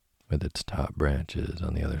 with its top branches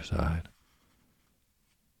on the other side.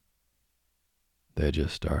 They had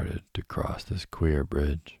just started to cross this queer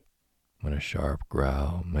bridge when a sharp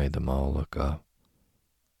growl made them all look up,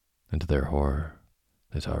 and to their horror,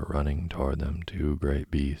 they saw running toward them two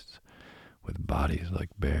great beasts with bodies like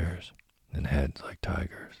bears and heads like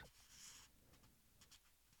tigers.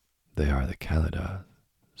 "They are the Kalydahs,"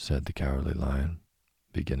 said the Cowardly Lion,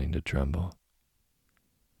 beginning to tremble.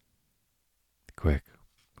 "Quick,"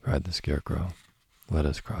 cried the Scarecrow, "let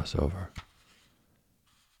us cross over."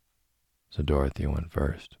 So Dorothy went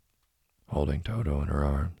first, holding Toto in her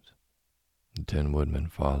arms. The Tin Woodman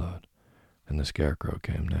followed, and the Scarecrow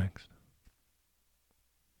came next.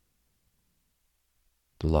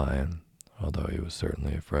 The lion, although he was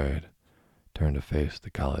certainly afraid, turned to face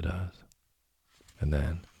the Kalydahs, and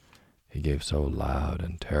then he gave so loud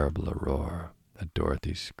and terrible a roar that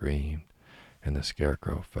Dorothy screamed, and the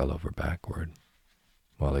Scarecrow fell over backward,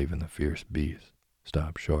 while even the fierce beast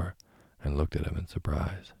stopped short and looked at him in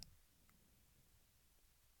surprise.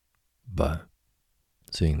 But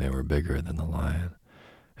Seeing they were bigger than the lion,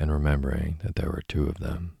 and remembering that there were two of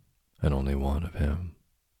them, and only one of him,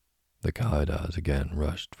 the Kalidas again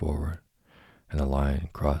rushed forward, and the lion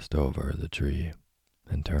crossed over the tree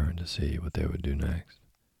and turned to see what they would do next.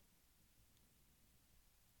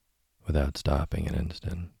 Without stopping an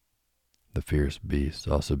instant, the fierce beasts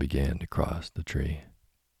also began to cross the tree,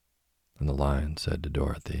 and the lion said to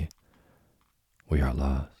Dorothy, "We are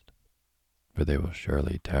lost, for they will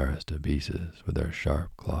surely tear us to pieces with their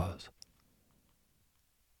sharp claws.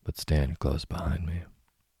 But stand close behind me,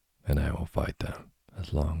 and I will fight them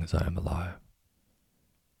as long as I am alive."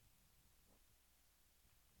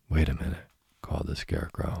 "Wait a minute," called the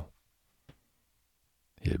Scarecrow.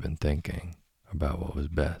 He had been thinking about what was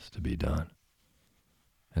best to be done,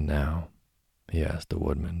 and now he asked the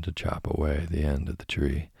woodman to chop away the end of the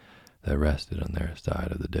tree that rested on their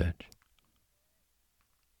side of the ditch.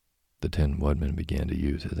 The Tin Woodman began to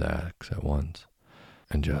use his axe at once,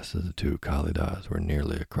 and just as the two Kalidas were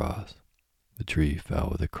nearly across, the tree fell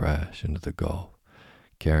with a crash into the gulf,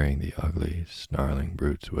 carrying the ugly, snarling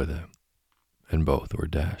brutes with it, and both were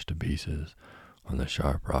dashed to pieces on the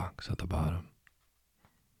sharp rocks at the bottom.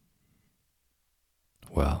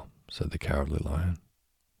 "Well," said the Cowardly Lion,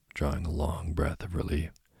 drawing a long breath of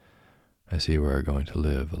relief, "I see we are going to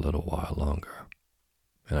live a little while longer,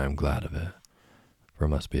 and I am glad of it, for it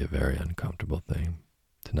must be a very uncomfortable thing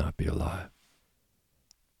to not be alive.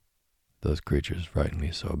 Those creatures frightened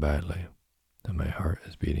me so badly that my heart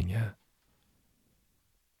is beating yet."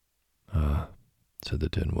 "Ah," said the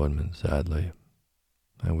Tin Woodman sadly,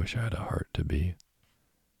 "I wish I had a heart to beat."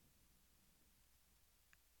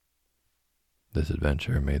 This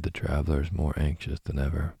adventure made the travelers more anxious than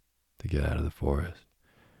ever to get out of the forest,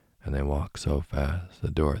 and they walked so fast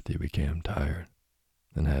that Dorothy became tired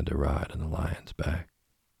and had to ride on the lion's back.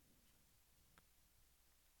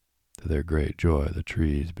 To their great joy, the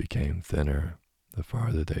trees became thinner the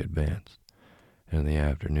farther they advanced, and in the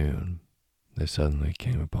afternoon they suddenly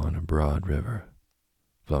came upon a broad river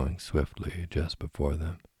flowing swiftly just before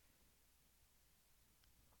them.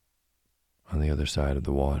 On the other side of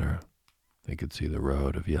the water, they could see the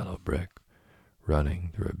road of yellow brick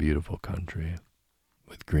running through a beautiful country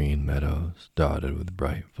with green meadows dotted with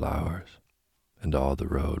bright flowers, and all the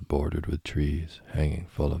road bordered with trees hanging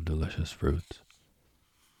full of delicious fruits.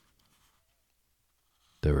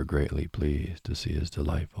 They were greatly pleased to see this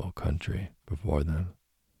delightful country before them.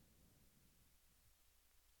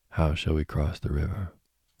 "How shall we cross the river?"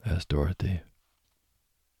 asked Dorothy.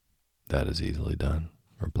 "That is easily done,"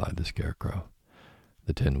 replied the Scarecrow.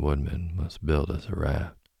 "The Tin Woodman must build us a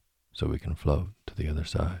raft so we can float to the other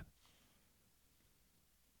side."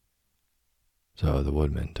 So the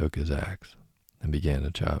woodman took his axe and began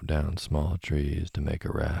to chop down small trees to make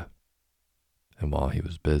a raft. And while he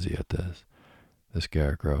was busy at this, the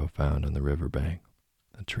Scarecrow found on the river bank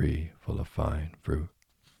a tree full of fine fruit.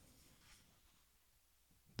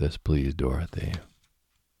 This pleased Dorothy,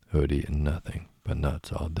 who had eaten nothing but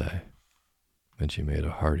nuts all day, and she made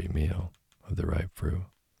a hearty meal of the ripe fruit.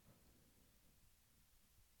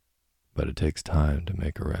 But it takes time to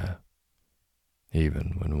make a raft,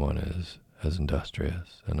 even when one is as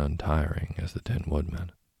industrious and untiring as the Tin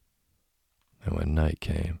Woodman. And when night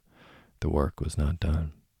came, the work was not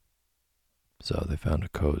done. So they found a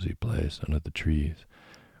cozy place under the trees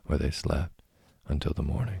where they slept until the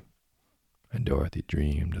morning, and Dorothy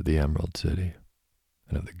dreamed of the Emerald City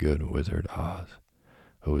and of the good wizard Oz,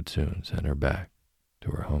 who would soon send her back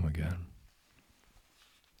to her home again.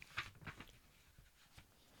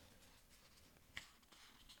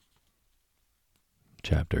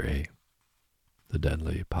 Chapter 8. The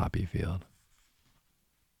Deadly Poppy Field.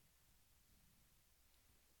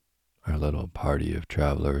 Our little party of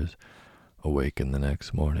travelers awakened the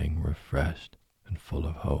next morning refreshed and full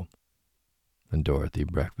of hope, and Dorothy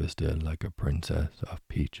breakfasted like a princess off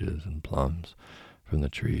peaches and plums from the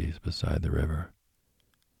trees beside the river.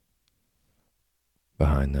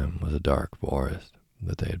 Behind them was a dark forest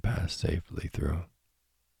that they had passed safely through,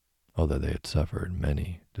 although they had suffered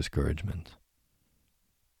many discouragements.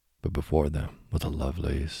 But before them was a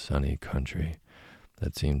lovely, sunny country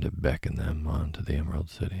that seemed to beckon them on to the Emerald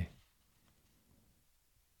City.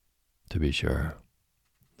 To be sure,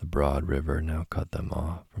 the broad river now cut them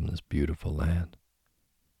off from this beautiful land,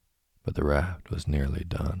 but the raft was nearly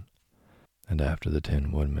done, and after the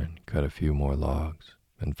Tin Woodman cut a few more logs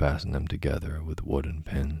and fastened them together with wooden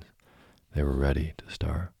pins, they were ready to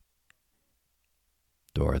start.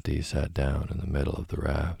 Dorothy sat down in the middle of the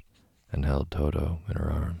raft and held Toto in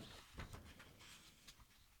her arms.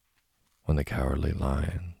 When the Cowardly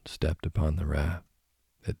Lion stepped upon the raft,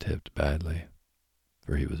 it tipped badly,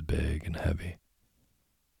 for he was big and heavy,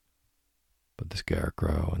 but the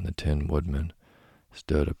Scarecrow and the Tin Woodman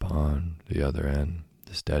stood upon the other end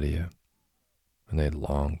to steady it, and they had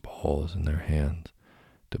long poles in their hands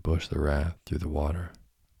to push the raft through the water.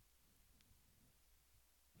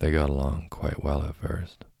 They got along quite well at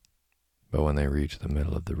first, but when they reached the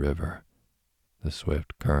middle of the river, the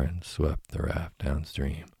swift current swept the raft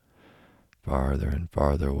downstream, farther and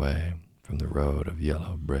farther away from the road of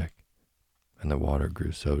yellow brick, and the water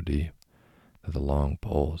grew so deep that the long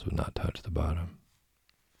poles would not touch the bottom.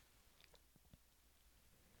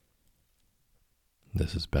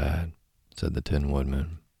 "This is bad," said the Tin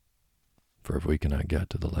Woodman, "for if we cannot get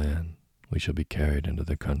to the land, we shall be carried into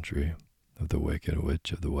the country of the Wicked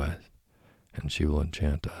Witch of the West, and she will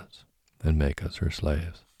enchant us and make us her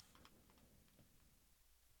slaves."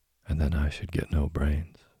 "And then I should get no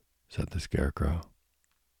brains," said the Scarecrow.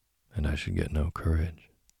 "And I should get no courage,"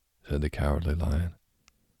 said the Cowardly Lion.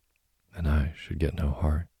 "And I should get no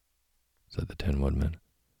heart," said the Tin Woodman.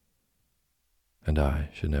 "And I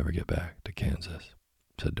should never get back to Kansas,"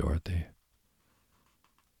 said Dorothy.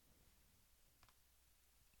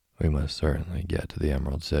 "We must certainly get to the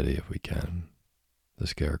Emerald City if we can," the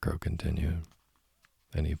Scarecrow continued,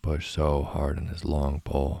 and he pushed so hard on his long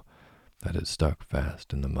pole that it stuck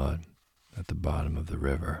fast in the mud at the bottom of the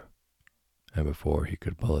river, and before he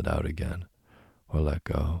could pull it out again or let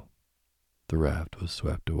go, the raft was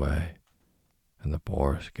swept away, and the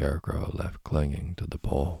poor Scarecrow left clinging to the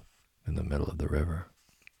pole in the middle of the river.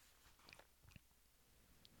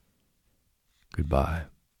 "Goodbye,"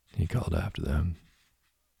 he called after them,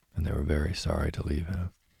 and they were very sorry to leave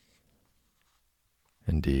him.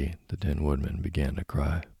 Indeed, the Tin Woodman began to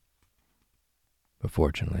cry. But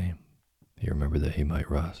fortunately, he remembered that he might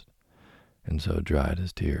rust, and so dried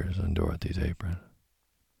his tears on Dorothy's apron.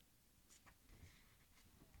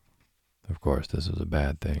 Of course, this was a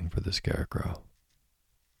bad thing for the Scarecrow.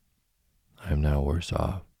 "I am now worse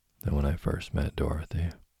off than when I first met Dorothy,"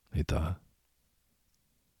 he thought.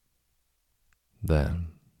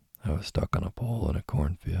 Then I was stuck on a pole in a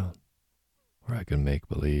cornfield, where I could make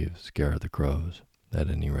believe scare the crows at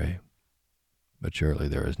any rate. But surely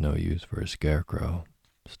there is no use for a scarecrow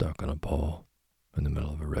stuck on a pole in the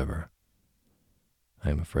middle of a river. I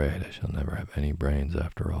am afraid I shall never have any brains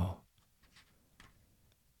after all.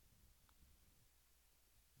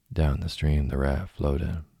 Down the stream the raft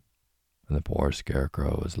floated, and the poor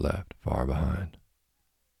Scarecrow was left far behind.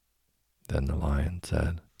 Then the Lion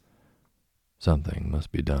said, "Something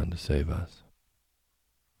must be done to save us.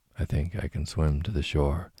 I think I can swim to the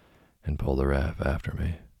shore and pull the raft after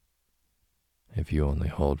me, if you only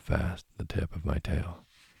hold fast the tip of my tail."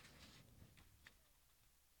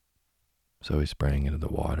 So he sprang into the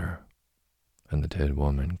water, and the Tin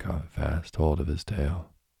Woman caught fast hold of his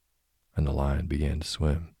tail, and the Lion began to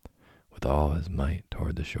swim with all his might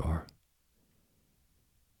toward the shore.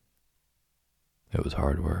 It was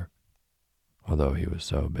hard work, although he was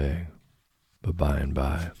so big, but by and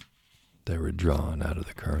by they were drawn out of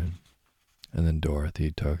the current, and then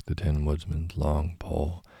Dorothy took the Tin Woodman's long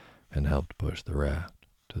pole and helped push the raft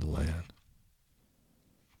to the land.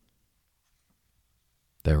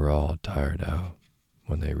 They were all tired out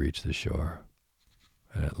when they reached the shore,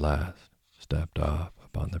 and at last stepped off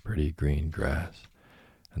upon the pretty green grass,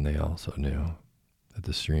 and they also knew that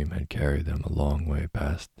the stream had carried them a long way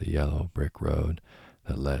past the yellow brick road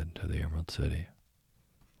that led to the Emerald City.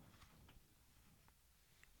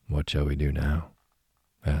 "What shall we do now?"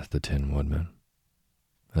 asked the Tin Woodman,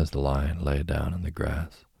 as the Lion lay down in the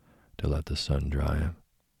grass to let the sun dry him.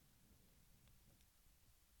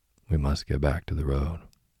 "We must get back to the road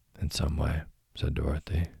in some way," said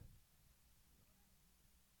Dorothy.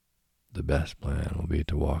 "The best plan will be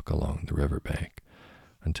to walk along the river bank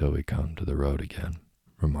until we come to the road again,"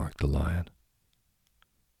 remarked the Lion.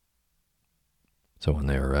 So when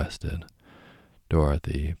they were rested,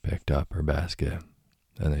 Dorothy picked up her basket,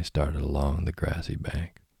 and they started along the grassy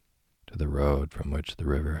bank to the road from which the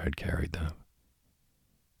river had carried them.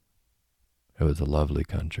 It was a lovely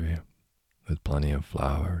country, with plenty of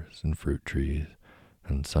flowers and fruit trees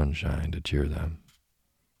and sunshine to cheer them,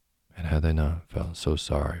 and had they not felt so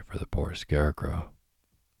sorry for the poor Scarecrow,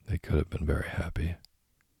 they could have been very happy.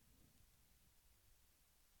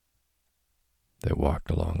 They walked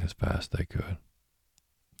along as fast as they could,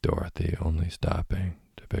 Dorothy only stopping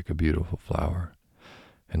to pick a beautiful flower,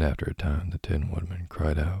 and after a time the Tin Woodman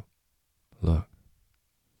cried out, "Look."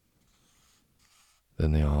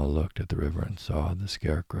 Then they all looked at the river and saw the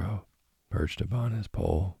Scarecrow perched upon his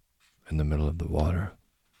pole in the middle of the water,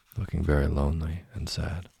 looking very lonely and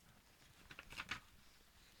sad.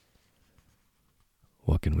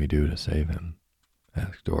 "What can we do to save him?"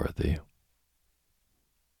 asked Dorothy.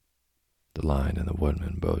 The Lion and the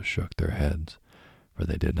Woodman both shook their heads, for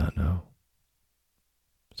they did not know.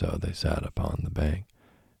 So they sat upon the bank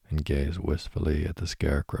and gazed wistfully at the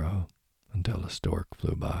Scarecrow until a stork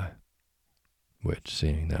flew by, which,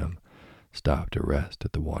 seeing them, stopped to rest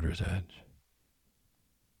at the water's edge.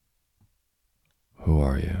 "Who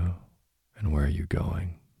are you, and where are you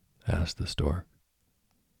going?" asked the stork.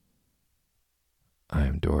 "I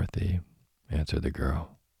am Dorothy," answered the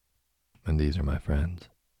girl, "and these are my friends,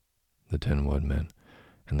 the Tin Woodman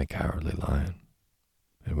and the Cowardly Lion,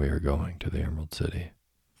 and we are going to the Emerald City."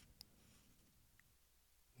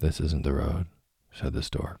 "This isn't the road," said the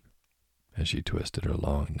stork, as she twisted her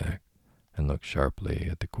long neck and looked sharply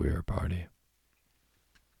at the queer party.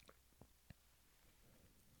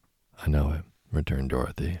 "I know it," returned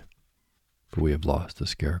Dorothy, "but we have lost the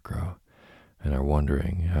Scarecrow and are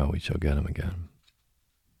wondering how we shall get him again."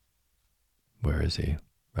 "Where is he?"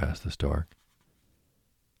 asked the stork.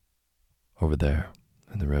 "Over there,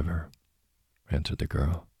 in the river," answered the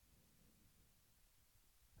girl.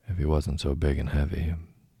 "If he wasn't so big and heavy,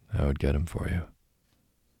 I would get him for you."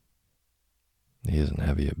 "He isn't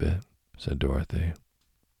heavy a bit," said Dorothy,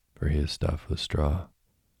 "for he is stuffed with straw,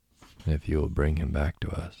 and if you will bring him back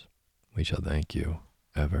to us, we shall thank you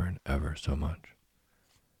ever and ever so much."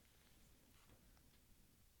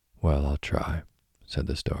 "Well, I'll try," said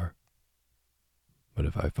the stork, "but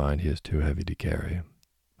if I find he is too heavy to carry,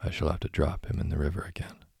 I shall have to drop him in the river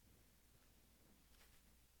again."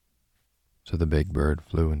 So the big bird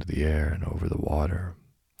flew into the air and over the water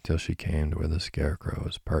till she came to where the Scarecrow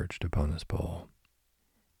was perched upon his pole.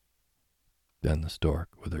 Then the stork,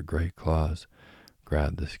 with her great claws,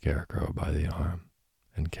 grabbed the Scarecrow by the arm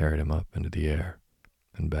and carried him up into the air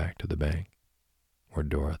and back to the bank, where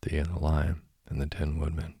Dorothy and the Lion and the Tin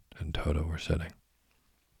Woodman and Toto were sitting.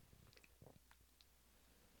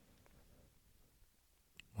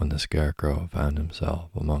 When the Scarecrow found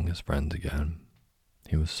himself among his friends again,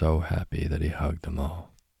 he was so happy that he hugged them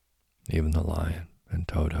all, even the Lion and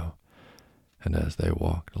Toto, and as they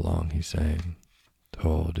walked along he sang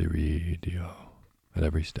 "Tol-de-ri-de-o" at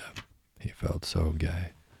every step. He felt so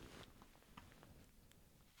gay.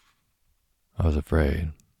 "I was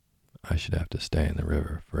afraid I should have to stay in the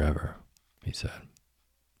river forever," he said,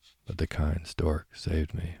 "but the kind stork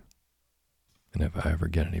saved me, and if I ever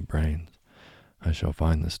get any brains, I shall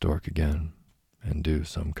find the stork again and do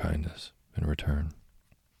some kindness in return."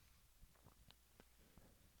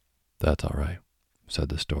 "That's all right," said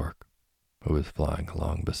the stork, who was flying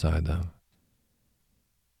along beside them.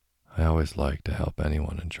 "I always like to help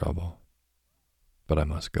anyone in trouble, but I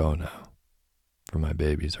must go now, for my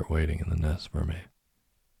babies are waiting in the nest for me.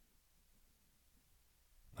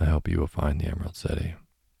 I hope you will find the Emerald City,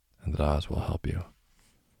 and that Oz will help you."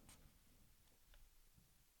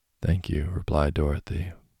 "Thank you," replied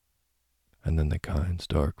Dorothy, and then the kind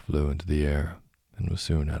stork flew into the air and was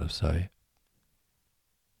soon out of sight.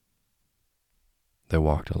 They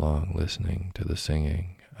walked along listening to the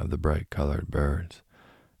singing of the bright-colored birds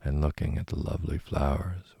and looking at the lovely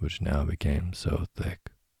flowers which now became so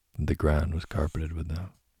thick that the ground was carpeted with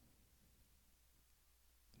them.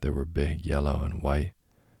 There were big yellow and white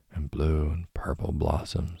and blue and purple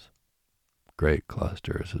blossoms, great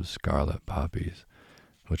clusters of scarlet poppies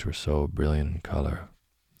which were so brilliant in color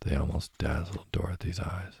they almost dazzled Dorothy's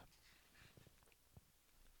eyes.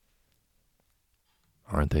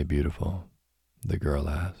 "Aren't they beautiful?" the girl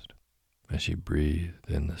asked, as she breathed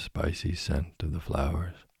in the spicy scent of the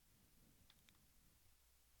flowers.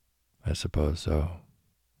 "I suppose so,"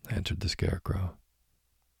 answered the Scarecrow.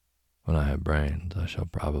 "When I have brains, I shall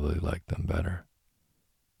probably like them better.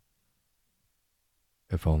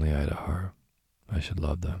 If only I had a heart, I should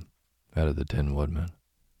love them," added the Tin Woodman.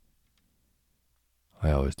 "I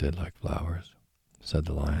always did like flowers," said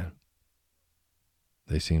the Lion.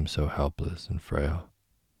 "They seem so helpless and frail,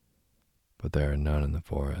 but there are none in the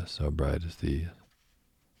forest so bright as these."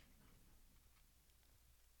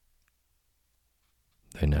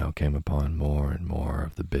 They now came upon more and more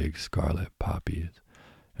of the big scarlet poppies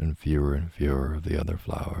and fewer of the other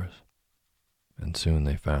flowers, and soon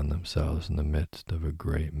they found themselves in the midst of a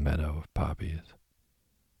great meadow of poppies.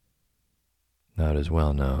 Now it is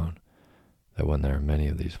well known that when there are many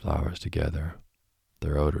of these flowers together,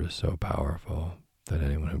 their odor is so powerful that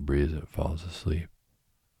anyone who breathes it falls asleep,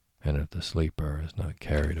 and if the sleeper is not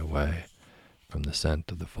carried away from the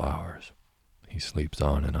scent of the flowers, he sleeps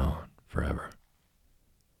on and on forever.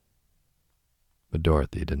 But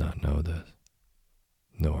Dorothy did not know this,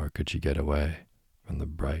 nor could she get away from the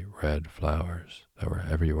bright red flowers that were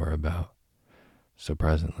everywhere about, so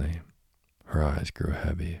presently her eyes grew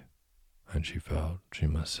heavy, and she felt she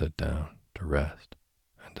must sit down to rest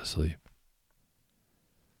and to sleep.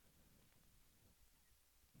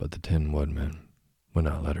 But the Tin Woodman would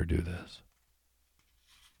not let her do this.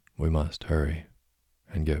 We must hurry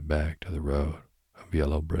and get back to the road of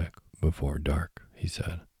yellow brick before dark, he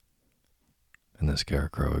said, and the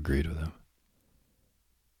Scarecrow agreed with him.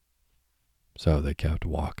 So they kept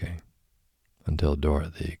walking until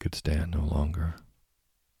Dorothy could stand no longer.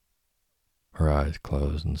 Her eyes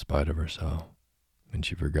closed in spite of herself, and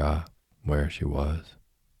she forgot where she was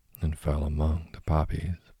and fell among the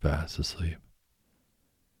poppies fast asleep.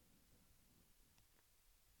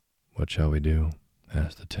 "What shall we do?"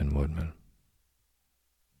 asked the Tin Woodman.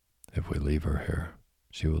 "If we leave her here,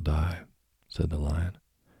 she will die," said the Lion.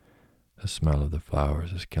 "The smell of the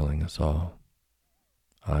flowers is killing us all.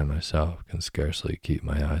 I myself can scarcely keep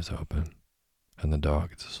my eyes open, and the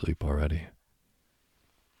dog is asleep already."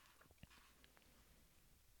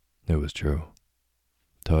 It was true.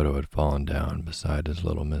 Toto had fallen down beside his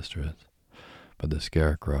little mistress, but the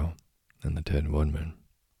Scarecrow and the Tin Woodman,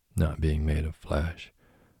 not being made of flesh,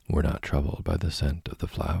 were not troubled by the scent of the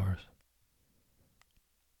flowers.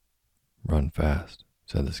 "Run fast,"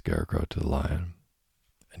 said the Scarecrow to the Lion,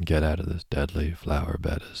 "and get out of this deadly flower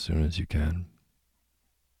bed as soon as you can.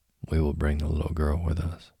 We will bring the little girl with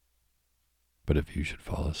us, but if you should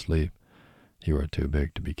fall asleep, you are too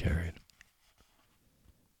big to be carried."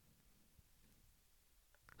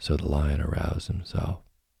 So the Lion aroused himself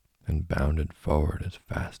and bounded forward as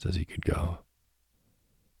fast as he could go.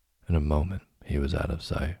 In a moment he was out of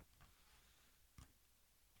sight.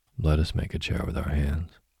 "Let us make a chair with our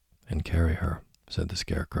hands and carry her," said the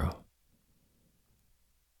Scarecrow.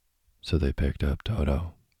 So they picked up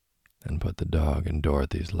Toto and put the dog in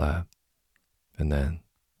Dorothy's lap, and then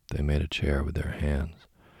they made a chair with their hands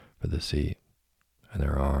for the seat and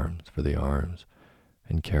their arms for the arms,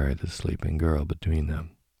 and carried the sleeping girl between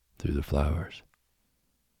them through the flowers.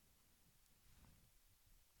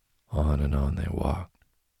 On and on they walked,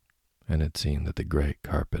 and it seemed that the great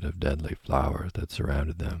carpet of deadly flowers that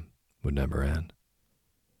surrounded them would never end.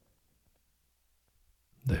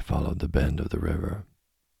 They followed the bend of the river,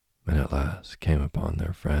 and at last came upon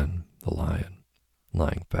their friend, the Lion,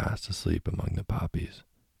 lying fast asleep among the poppies.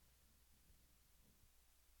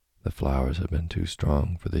 The flowers had been too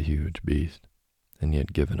strong for the huge beast, and he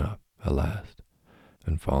had given up at last,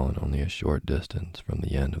 and fallen only a short distance from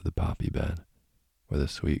the end of the poppy bed, where the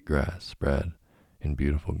sweet grass spread in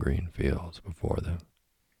beautiful green fields before them.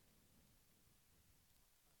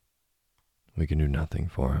 "We can do nothing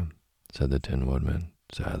for him," said the Tin Woodman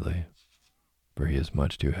sadly, "for he is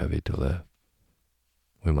much too heavy to lift.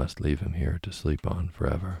 We must leave him here to sleep on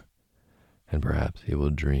forever, and perhaps he will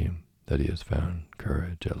dream that he has found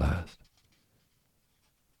courage at last."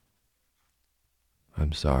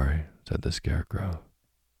 "I'm sorry," said the Scarecrow.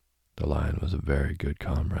 "The Lion was a very good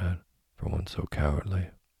comrade for one so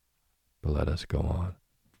cowardly, but let us go on."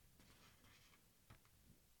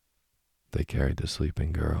 They carried the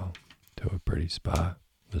sleeping girl to a pretty spot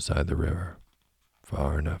beside the river,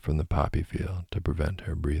 far enough from the poppy field to prevent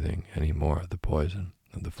her breathing any more of the poison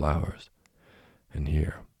of the flowers, and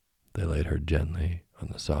here they laid her gently on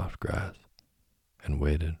the soft grass and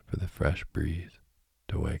waited for the fresh breeze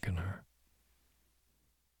to waken her.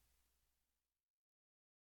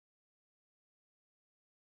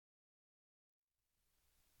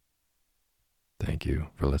 Thank you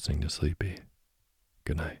for listening to Sleepy.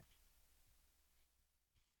 Good night.